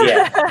 Yes.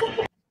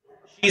 Yeah.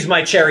 She's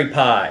my cherry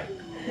pie.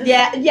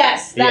 Yeah.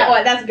 Yes. That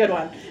one. That's a good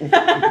one.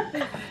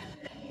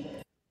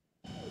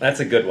 That's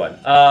a good one.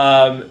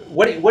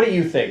 What do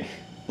you think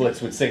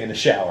Blitz would sing in the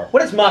shower?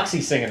 What does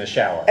Moxie sing in the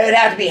shower? It would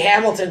have to be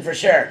Hamilton for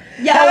sure.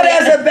 Yeah, How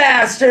does a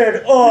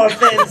bastard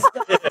orphan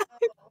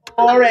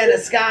or and a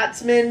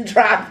Scotsman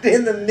dropped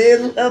in the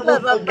middle of a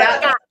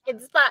forgotten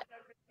spot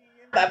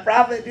by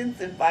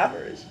Providence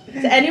impoverished?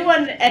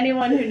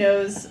 Anyone who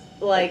knows,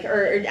 like,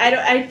 or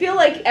I feel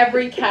like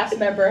every cast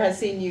member has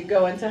seen you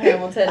go into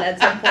Hamilton at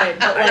some point,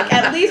 but like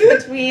at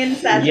least between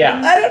sessions.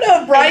 Yeah. I don't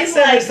know if Bryce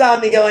ever saw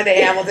me go into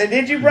Hamilton.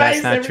 Did you,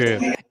 Bryce? That's not true.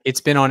 It's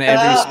been on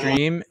every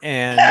stream,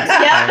 and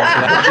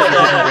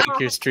I break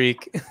your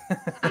streak.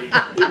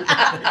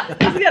 I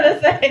was gonna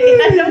say,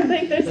 I don't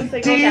think there's a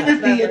single cast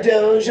member.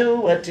 Theodosia,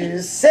 what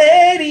to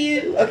say to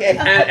you? Okay.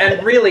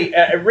 And really,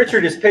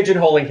 Richard is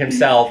pigeonholing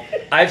himself.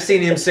 I've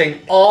seen him sing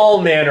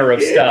all manner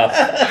of stuff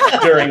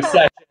during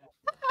sessions.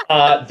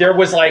 There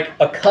was like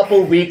a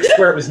couple weeks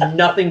where it was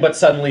nothing but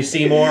Suddenly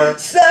Seymour.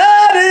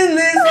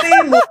 Suddenly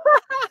Seymour.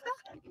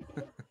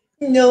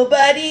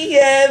 Nobody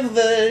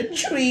ever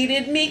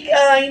treated me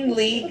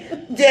kindly.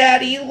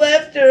 Daddy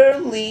left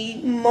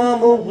early.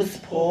 Mama was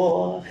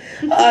poor.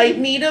 I'd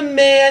meet a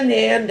man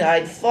and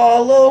I'd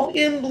follow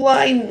him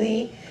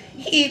blindly.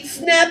 He'd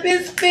snap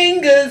his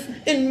fingers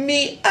and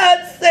me,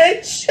 I'd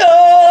say,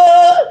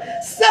 sure.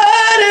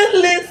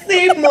 Suddenly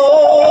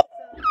Seymour.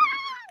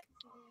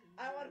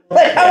 I want to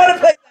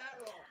play that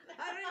role.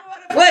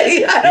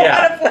 I don't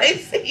want to play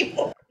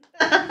Seymour.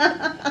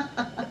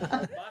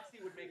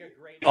 Moxie would make a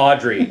great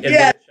Audrey in the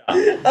shop.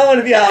 I want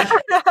to be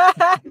Audrey.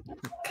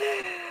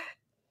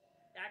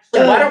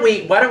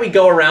 Actually, why don't we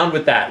go around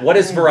with that? What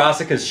is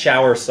Veronica's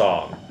shower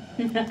song?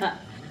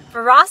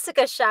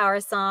 Veronica's shower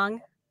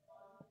song.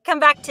 Come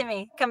back to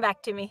me. Come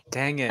back to me.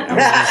 Dang it.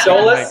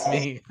 Soulless?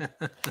 Me.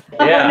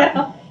 Yeah.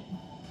 No.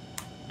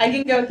 I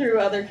can go through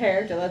other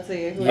characters. Let's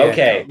see.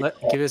 Okay.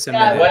 Give us a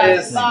minute. What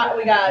is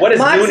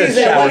Moxie's Luna's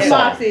shower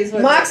song?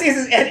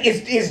 Moxie's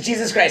is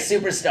Jesus Christ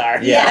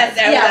Superstar. Yeah.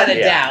 Without a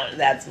doubt.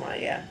 That's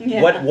my,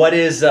 What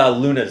is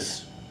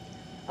Luna's?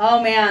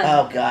 Oh, man.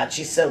 Oh, God.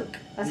 She's so...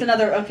 That's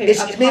another... Okay.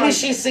 Maybe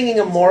she's singing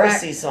a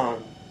Morrissey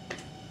song.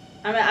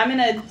 I'm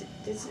gonna...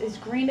 Is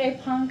Green Day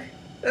punk?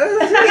 Early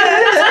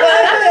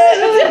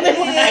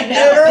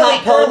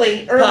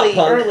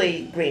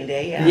Green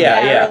Day,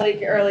 Yeah. Early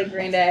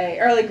Green Day.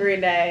 Early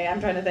Green Day.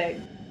 I'm trying to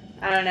think.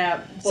 I don't know.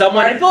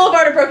 Someone...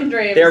 Boulevard of Broken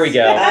Dreams. There we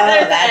go. Oh,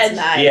 that's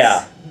nice.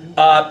 Yeah.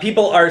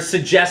 People are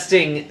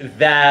suggesting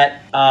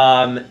that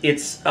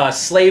it's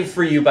Slave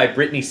for You by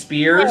Britney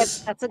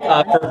Spears That's a good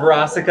one. for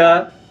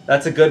Veronica.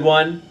 That's a good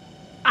one.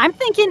 I'm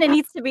thinking it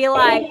needs to be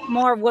like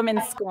more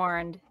woman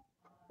scorned.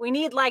 We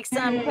need like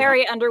some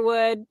Carrie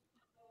Underwood.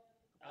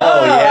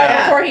 Oh,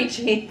 yeah. Before he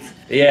cheats.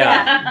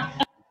 Yeah.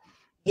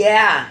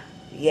 Yeah,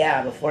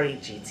 before he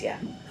cheats, yeah.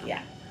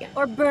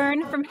 Or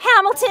Burn from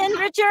Hamilton,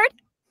 Richard.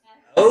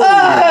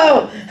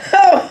 Oh,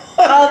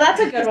 that's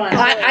a good one.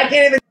 I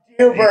can't even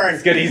do burn.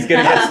 He's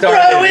gonna get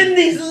started. Throwing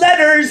these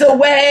letters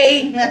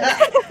away.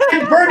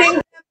 I'm burning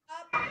them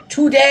up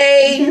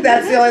today.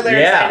 That's the only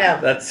lyrics I know.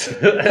 That's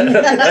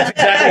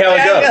exactly how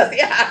it goes.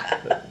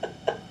 Yeah.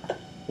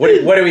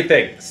 What do we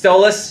think?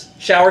 Stolas,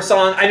 shower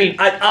song? I mean,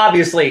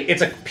 obviously,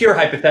 it's a pure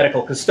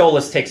hypothetical because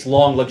Stolas takes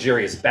long,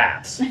 luxurious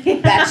baths.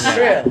 That's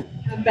true.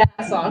 A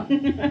bath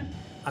song.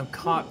 I'm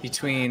caught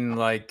between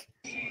like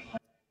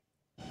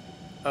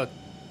a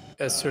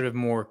sort of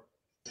more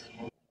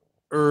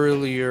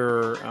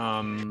earlier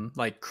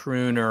like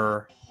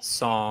crooner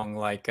song,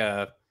 like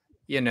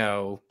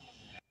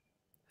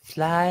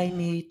fly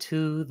me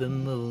to the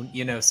moon,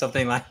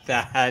 something like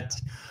that.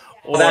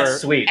 Well, that's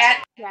sweet.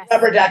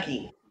 Rubber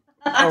Ducky.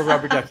 Oh,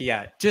 Rubber Ducky,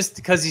 yeah. Just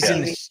because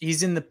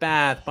he's in the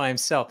bath by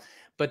himself.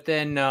 But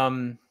then I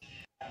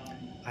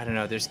don't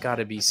know, there's got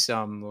to be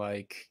some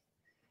like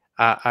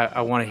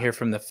I want to hear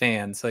from the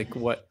fans. Like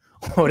what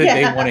do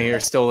they want to hear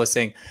Stola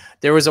sing?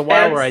 There was a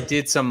while where I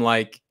did some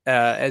like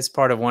as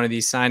part of one of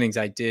these signings,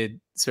 I did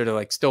sort of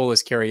like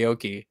Stola's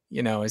karaoke.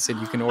 I said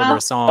you can order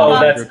a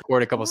song, and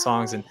record a couple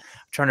songs, and I'm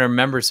trying to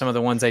remember some of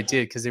the ones I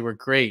did because they were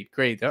great.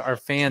 Our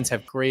fans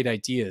have great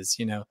ideas.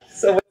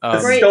 So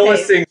Stola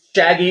sings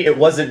Shaggy, It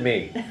Wasn't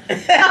Me.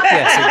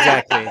 Yes,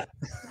 exactly.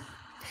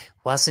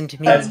 Wasn't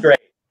me. That's great.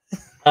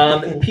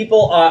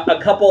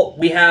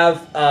 We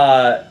have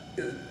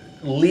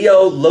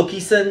Leo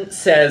Lokison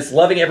says,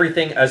 loving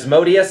everything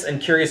Asmodeus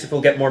and curious if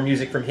we'll get more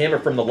music from him or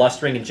from the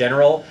Lustring in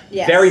general.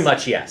 Yes. Very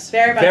much yes.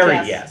 Very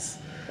much yes.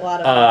 A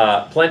lot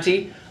of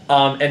plenty.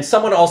 And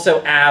someone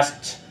also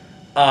asked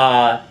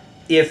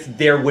if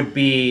there would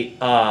be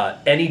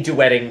any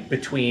duetting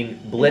between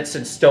Blitz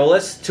and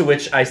Stolas, to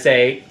which I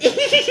say...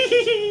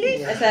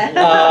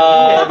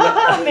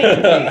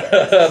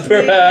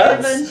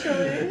 perhaps.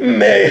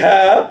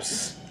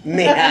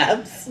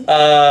 Mayhaps.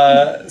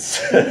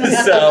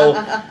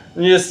 So,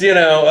 just,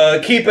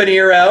 keep an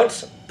ear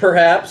out,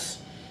 perhaps.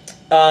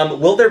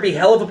 Will there be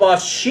Helluva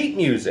Boss sheet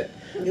music?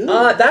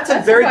 That's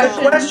a very good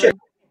question.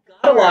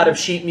 We've got a lot of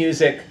sheet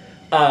music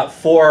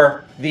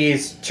for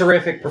these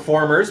terrific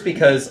performers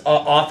because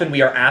often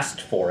we are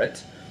asked for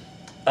it.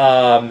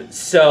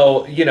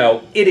 So,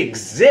 it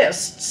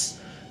exists.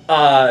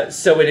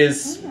 So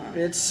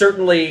it's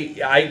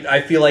certainly,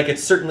 I feel like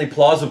it's certainly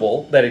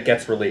plausible that it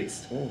gets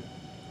released.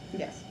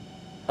 Yes.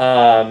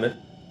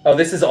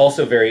 This is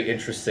also very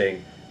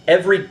interesting.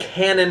 Every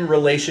canon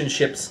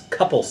relationships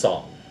couple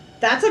song.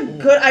 That's a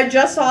good, I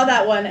just saw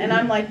that one and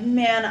I'm like,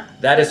 man.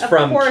 That is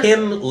from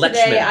Kim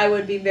Lechman. Today I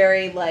would be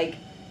very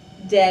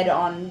dead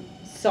on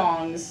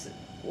songs,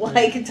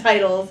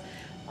 titles.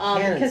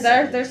 Because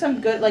there's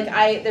some good,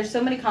 there's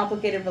so many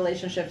complicated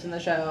relationships in the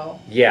show.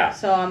 Yeah.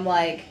 So I'm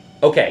like.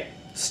 Okay.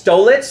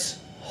 Stolitz,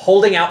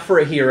 Holding Out for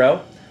a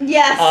Hero.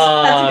 Yes,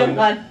 that's a good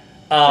one.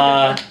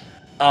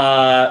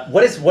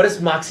 What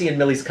is Moxie and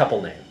Millie's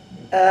couple name?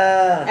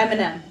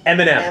 Eminem.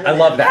 I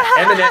love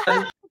that.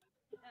 Eminem.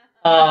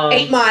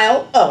 8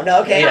 Mile. Oh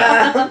no, okay.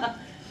 Yeah.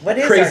 What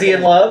is Crazy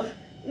in Love?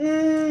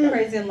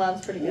 Crazy in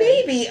Love's pretty good.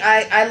 Maybe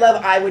I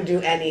love I Would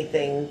Do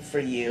Anything for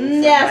You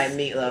from my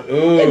Meatloaf.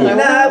 Ooh.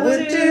 And I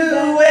would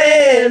do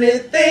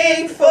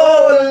anything for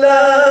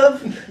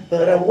love,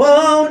 but I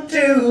won't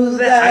do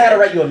that. I gotta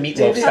write you a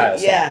Meatloaf style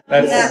song. Yeah.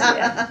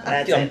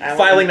 That's I'm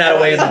filing that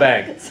away in the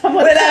bank.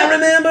 But I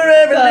remember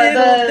every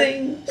little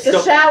thing.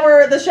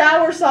 The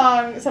shower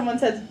song, someone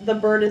said the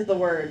bird is the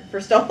word for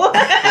Stola.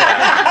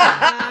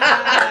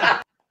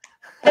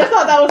 I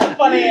thought that was a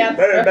funny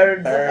answer.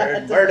 Bird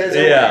is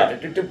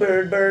a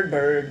word.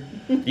 Bird.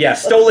 Yeah,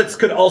 Stolitz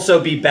could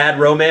also be Bad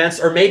Romance,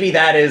 or maybe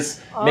that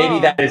is and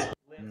Veronica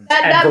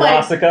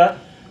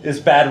is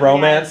Bad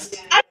Romance.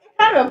 It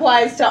kind of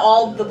applies to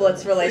all the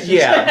Blitz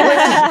relationships.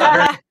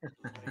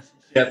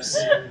 Yeah,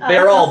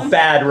 they're all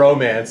bad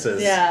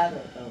romances. Yeah.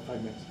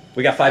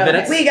 We got 5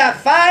 minutes? We got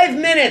 5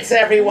 minutes,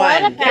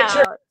 everyone. What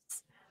about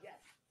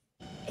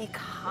a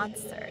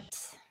concert?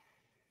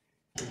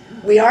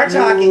 We are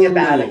talking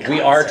about it.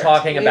 We are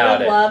talking about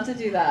it. We would love to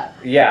do that.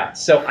 Yeah,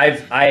 so I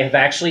have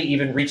actually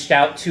even reached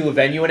out to a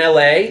venue in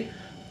LA,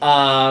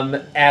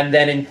 and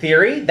then in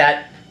theory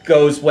that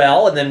goes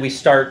well, and then we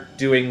start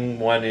doing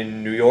one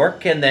in New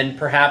York, and then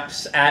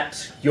perhaps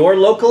at your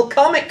local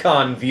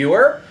Comic-Con,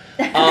 viewer.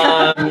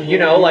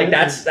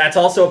 That's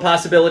also a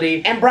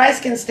possibility. And Bryce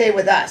can stay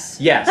with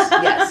us. Yes.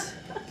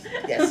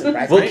 Yes. So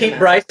we'll keep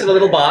Bryce in a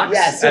little box.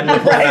 Yes. And we'll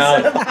Bryce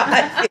in a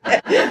box.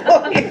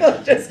 He'll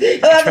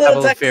have a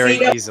little tuxedo. Very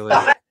easily.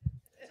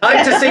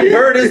 Time to sing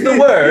 "Bird is the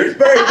Word."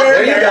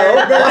 There you go.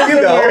 Off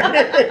you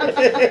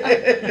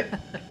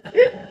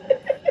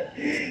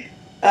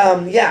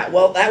go.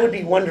 Well, that would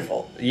be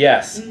wonderful.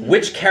 Yes. Mm-hmm.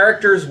 Which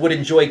characters would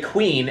enjoy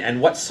Queen,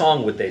 and what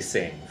song would they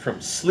sing?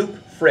 From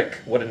Sloop Frick.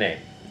 What a name.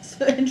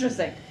 So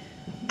interesting.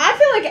 I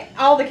feel like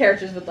all the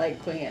characters would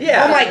like Queen.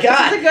 Yeah. Oh my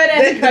God.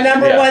 The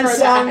number one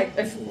song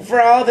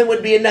for all of them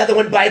would be Another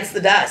One Bites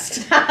the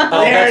Dust.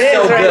 Oh, there it is,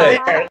 so right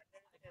good. there.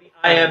 The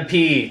IMP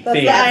theme.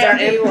 That's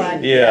the IMP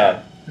one.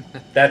 Yeah.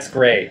 That's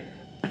great.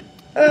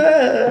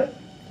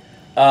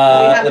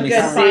 Let me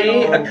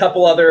see a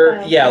couple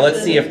other. Yeah,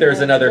 let's see if there's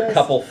another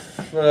couple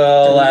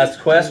last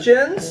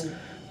questions.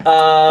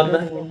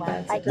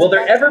 Will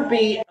there ever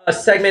be a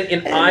segment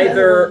in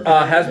either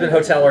Has Been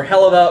Hotel or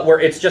Helluva where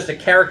it's just a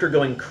character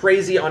going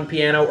crazy on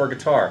piano or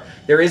guitar?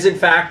 There is, in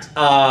fact,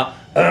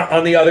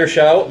 on the other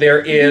show, there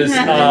is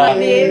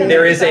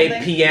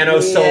a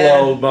piano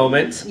solo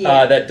moment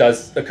that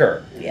does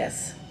occur.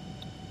 Yes.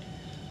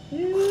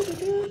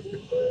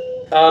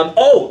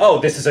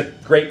 This is a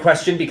great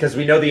question because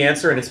we know the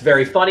answer and it's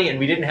very funny, and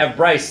we didn't have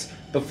Bryce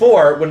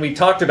before when we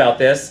talked about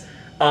this.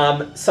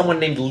 Someone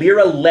named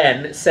Lyra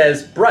Len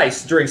says,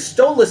 Bryce, during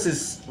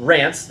Stolas's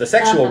rants, the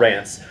sexual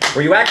rants,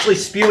 were you actually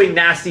spewing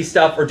nasty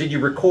stuff, or did you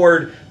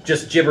record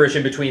just gibberish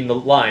in between the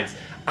lines?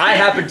 I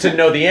happen to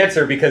know the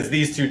answer because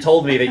these two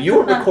told me that you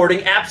were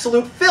recording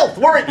absolute filth,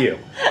 weren't you?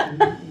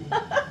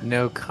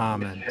 No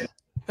comment.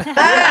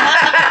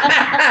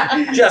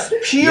 Just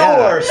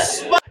pure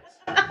spite.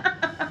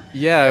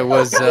 Yeah, it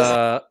was.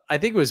 I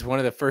think it was one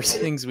of the first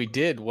things we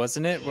did,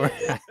 wasn't it?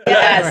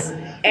 Yes.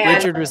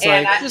 Richard was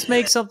like, "Just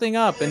make something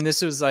up," and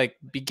this was like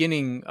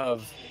beginning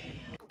of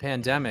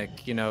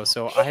pandemic, you know.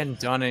 So I hadn't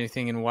done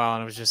anything in a while,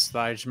 and I just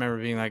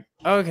remember being like,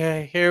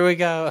 "Okay, here we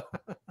go."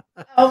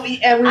 And we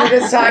were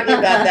just talking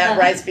about that,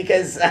 Bryce,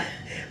 because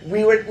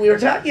we were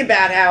talking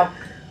about how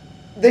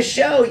the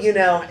show,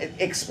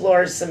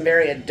 explores some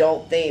very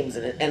adult themes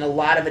and a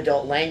lot of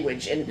adult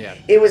language, and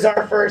it was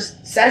our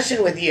first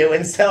session with you,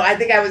 and so I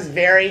think I was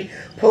very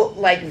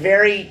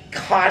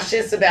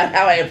cautious about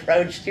how I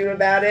approached you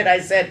about it. I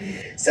said,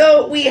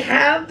 so we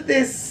have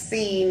this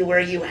scene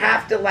where you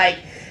have to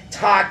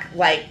talk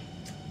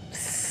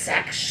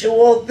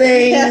sexual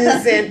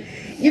things, and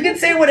you can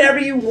say whatever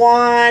you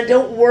want,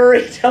 don't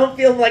worry, don't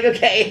feel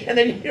okay, and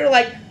then you're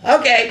like,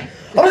 okay.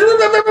 We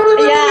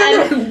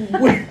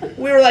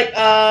were like,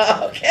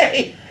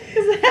 okay.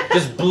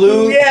 Just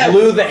blew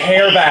the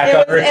hair back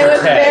up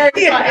Richard's head.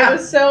 Very fun.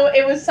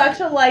 It was such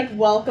a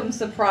welcome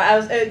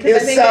surprise. It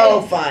was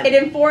so fun. It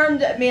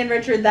informed me and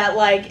Richard that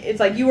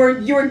it's you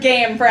were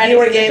game for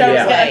anything the show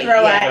was gonna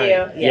throw at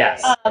you.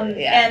 Yes.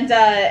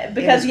 And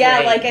because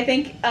I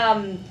think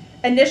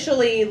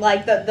initially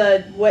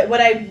what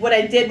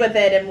I did with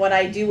it and what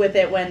I do with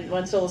it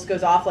when Solus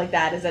goes off like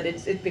that is that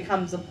it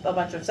becomes a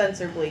bunch of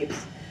censor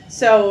bleeps.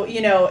 So,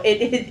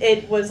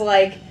 it was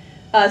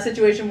a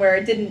situation where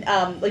it didn't,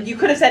 you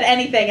could have said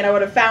anything and I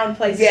would have found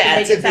places to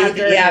make it sound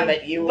dirty. Yeah,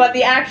 but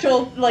the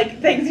actual,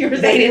 things you were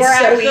saying were so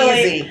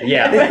actually... easy.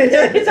 Yeah.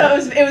 So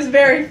it was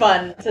very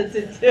fun to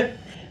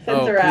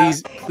censor out.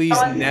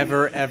 Please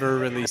never, ever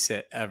release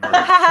it, ever.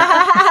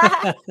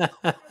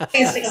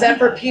 Except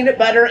for peanut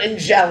butter and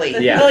jelly.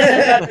 Yeah.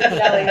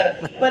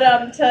 But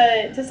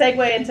to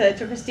segue into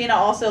Christina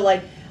also,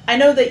 I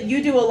know that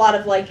you do a lot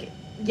of,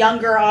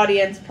 younger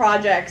audience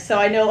projects, so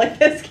I know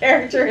this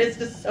character is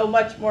just so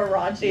much more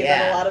raunchy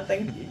than a lot of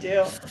things you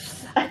do.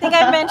 I think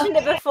I've mentioned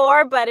it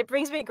before, but it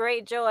brings me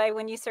great joy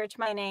when you search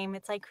my name.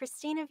 It's like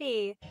Christina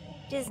V,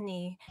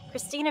 Disney,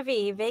 Christina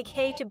V,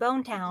 vacay to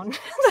Bonetown.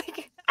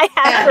 I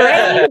have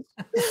great.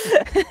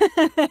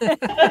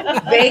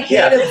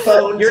 Vacay to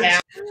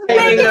Bonetown.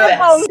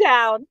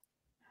 Bonetown.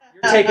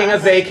 You're taking a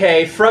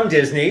vacay from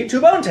Disney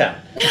to Bonetown.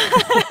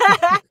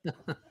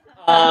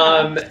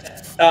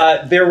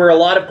 There were a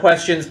lot of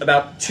questions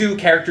about two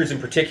characters in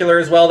particular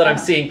as well that I'm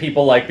seeing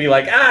people be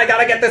like, I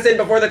gotta get this in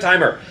before the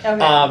timer.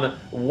 Okay.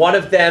 One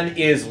of them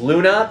is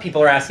Luna.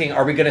 People are asking,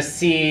 are we gonna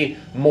see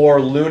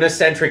more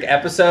Luna-centric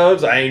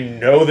episodes? I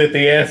know that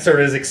the answer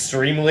is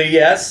extremely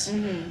yes.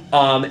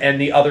 Mm-hmm.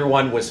 And the other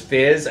one was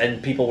Fizz,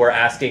 and people were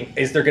asking,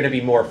 is there gonna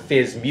be more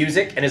Fizz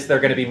music, and is there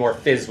gonna be more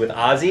Fizz with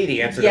Ozzy?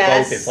 The answer to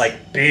both is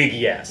big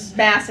yes.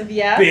 Massive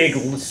yes. Big,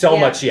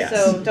 much yes.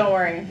 So don't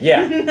worry.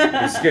 Yeah,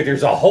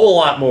 there's a whole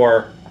lot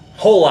more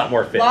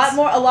Fizz.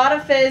 A lot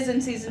of Fizz in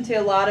season 2.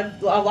 A lot of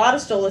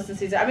Stolas in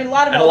season. I mean, a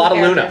lot of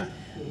Luna.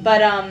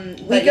 But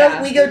we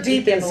go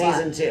deep in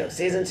season 2.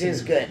 Season 2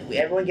 is good.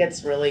 Everyone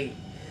gets good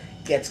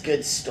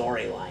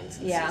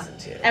storylines in season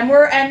 2.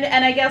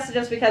 And I guess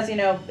just because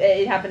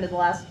it happened in the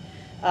last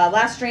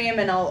stream,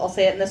 and I'll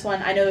say it in this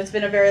one. I know it's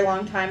been a very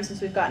long time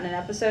since we've gotten an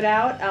episode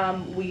out.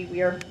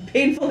 We are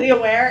painfully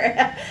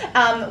aware.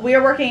 We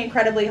are working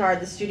incredibly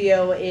hard. The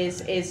studio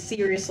is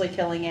seriously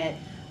killing it.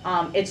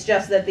 It's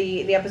just that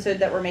the episode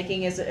that we're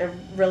making is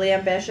really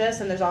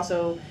ambitious, and there's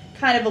also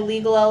kind of a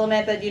legal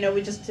element that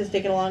we just has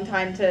taken a long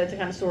time to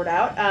kind of sort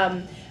out.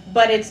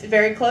 But it's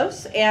very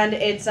close, and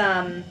it's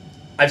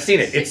I've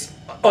seen it. It's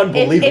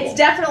unbelievable. It's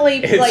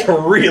definitely it's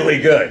really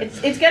good.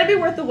 It's gonna be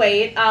worth the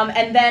wait.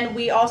 And then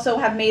we also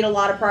have made a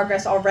lot of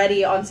progress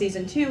already on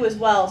season 2 as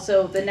well.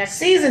 So the next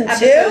season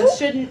 2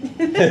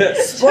 shouldn't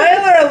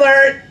spoiler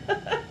alert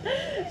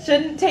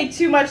shouldn't take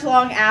too much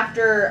long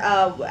after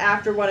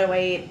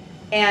 108.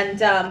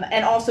 And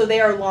also they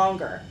are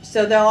longer,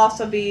 so they'll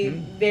also be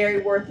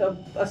very worth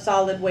a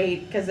solid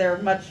wait because they're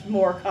much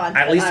more content.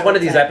 At least one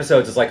of these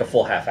episodes is a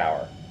full half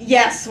hour.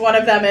 Yes, one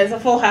of them is a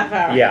full half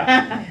hour.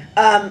 Yeah.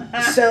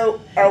 So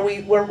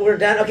we're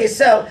done? Okay,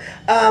 so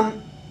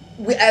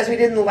as we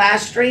did in the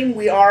last stream,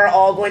 we are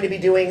all going to be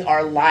doing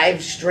our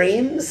live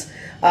streams.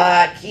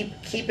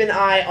 Keep an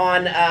eye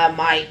on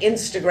my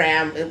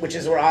Instagram, which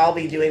is where I'll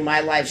be doing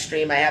my live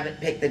stream. I haven't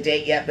picked the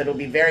date yet, but it'll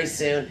be very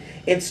soon.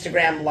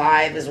 Instagram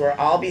Live is where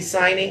I'll be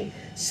signing.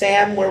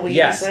 Sam, where will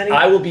you be signing?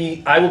 I will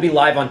be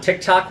live on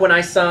TikTok when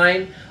I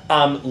sign.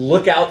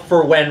 Look out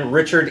for when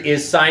Richard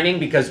is signing,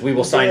 because we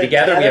will sign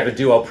together. We have a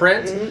duo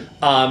print.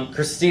 Mm-hmm.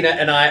 Christina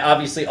and I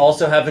obviously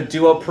also have a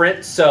duo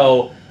print.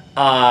 So,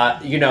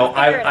 you know,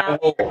 I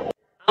will.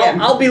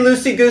 I'll be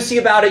loosey-goosey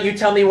about it. You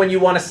tell me when you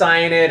want to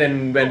sign it,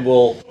 and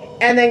we'll.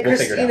 And then,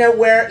 Christina,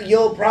 where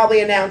you'll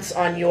probably announce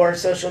on your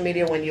social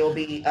media when you'll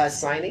be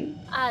signing.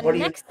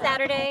 Next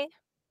Saturday.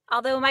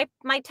 Although my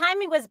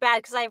timing was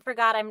bad because I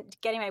forgot I'm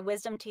getting my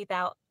wisdom teeth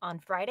out on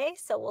Friday,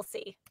 so we'll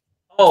see.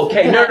 Oh,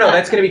 okay, no,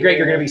 that's gonna be great.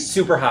 You're gonna be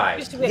super high.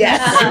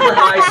 Yes, super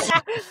high.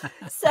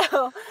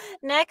 So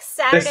next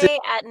Saturday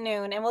at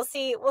noon, and we'll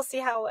see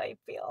how I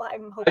feel.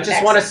 I'm hoping. I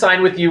just want to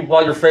sign with you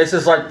while your face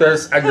is like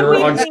this and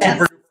you're on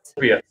super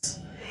opiates.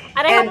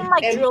 And I have them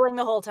like drooling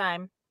the whole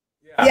time.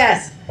 Yeah.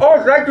 Yes.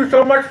 Oh, thank you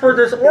so much for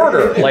this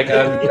order. Like,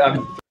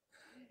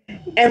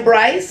 And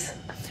Bryce?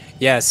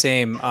 Yeah,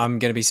 same. I'm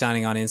going to be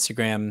signing on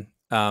Instagram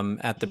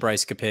at the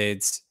Bryce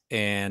Capades,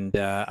 and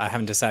I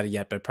haven't decided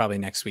yet, but probably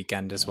next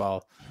weekend as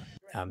well.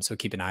 So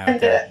keep an eye out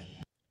there.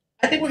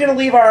 I think we're going to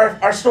leave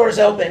our stores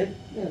open.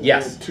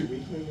 Yes.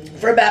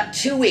 For about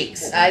 2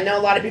 weeks. I know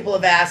a lot of people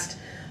have asked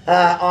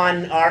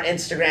on our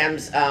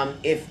Instagrams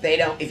if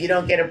you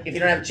don't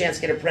have a chance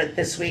to get a print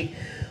this week,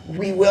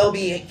 we will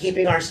be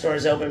keeping our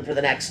stores open for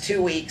the next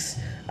 2 weeks.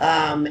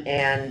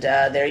 And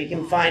there you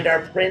can find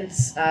our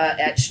prints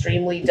at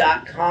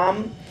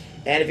streamly.com.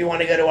 And if you want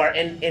to go to our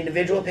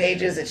individual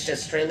pages, it's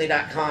just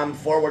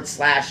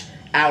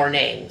streamly.com/our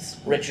names,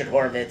 Richard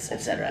Horvitz,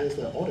 etc. There's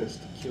the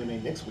artist Q&A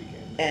next weekend.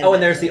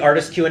 And there's the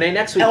artist Q&A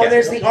next weekend. Oh, and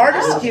there's the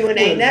artist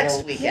Q&A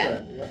next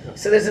weekend.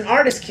 So there's an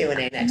artist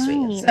Q&A next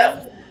weekend.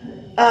 So,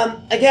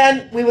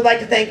 again, we would like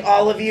to thank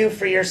all of you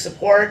for your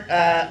support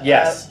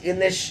in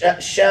this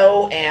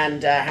show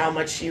and how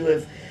much you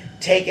have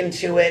taken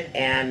to it,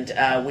 and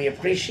we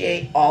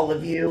appreciate all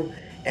of you.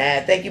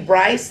 Thank you,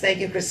 Bryce. Thank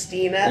you,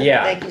 Christina.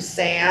 Yeah. Thank you,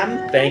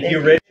 Sam. Thank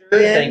you, Richard.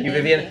 Thank you,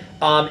 Vivian.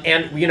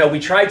 And you know, we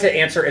tried to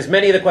answer as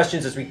many of the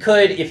questions as we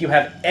could. If you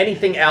have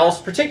anything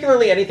else,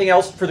 particularly anything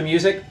else for the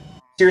music,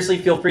 seriously,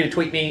 feel free to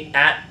tweet me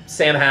at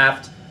Sam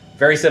Haft.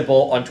 Very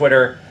simple on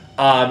Twitter.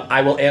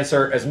 I will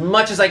answer as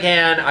much as I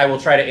can. I will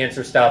try to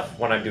answer stuff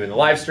when I'm doing the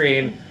live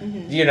stream.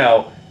 Mm-hmm. You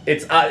know,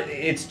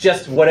 it's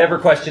just whatever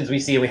questions we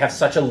see, and we have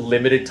such a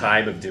limited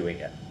time of doing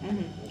it.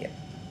 Mm-hmm. Yeah.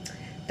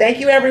 Thank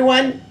you,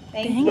 everyone.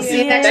 Thank you. We'll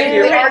see you next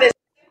week. Artist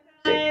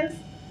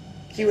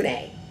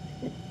Q&A.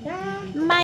 My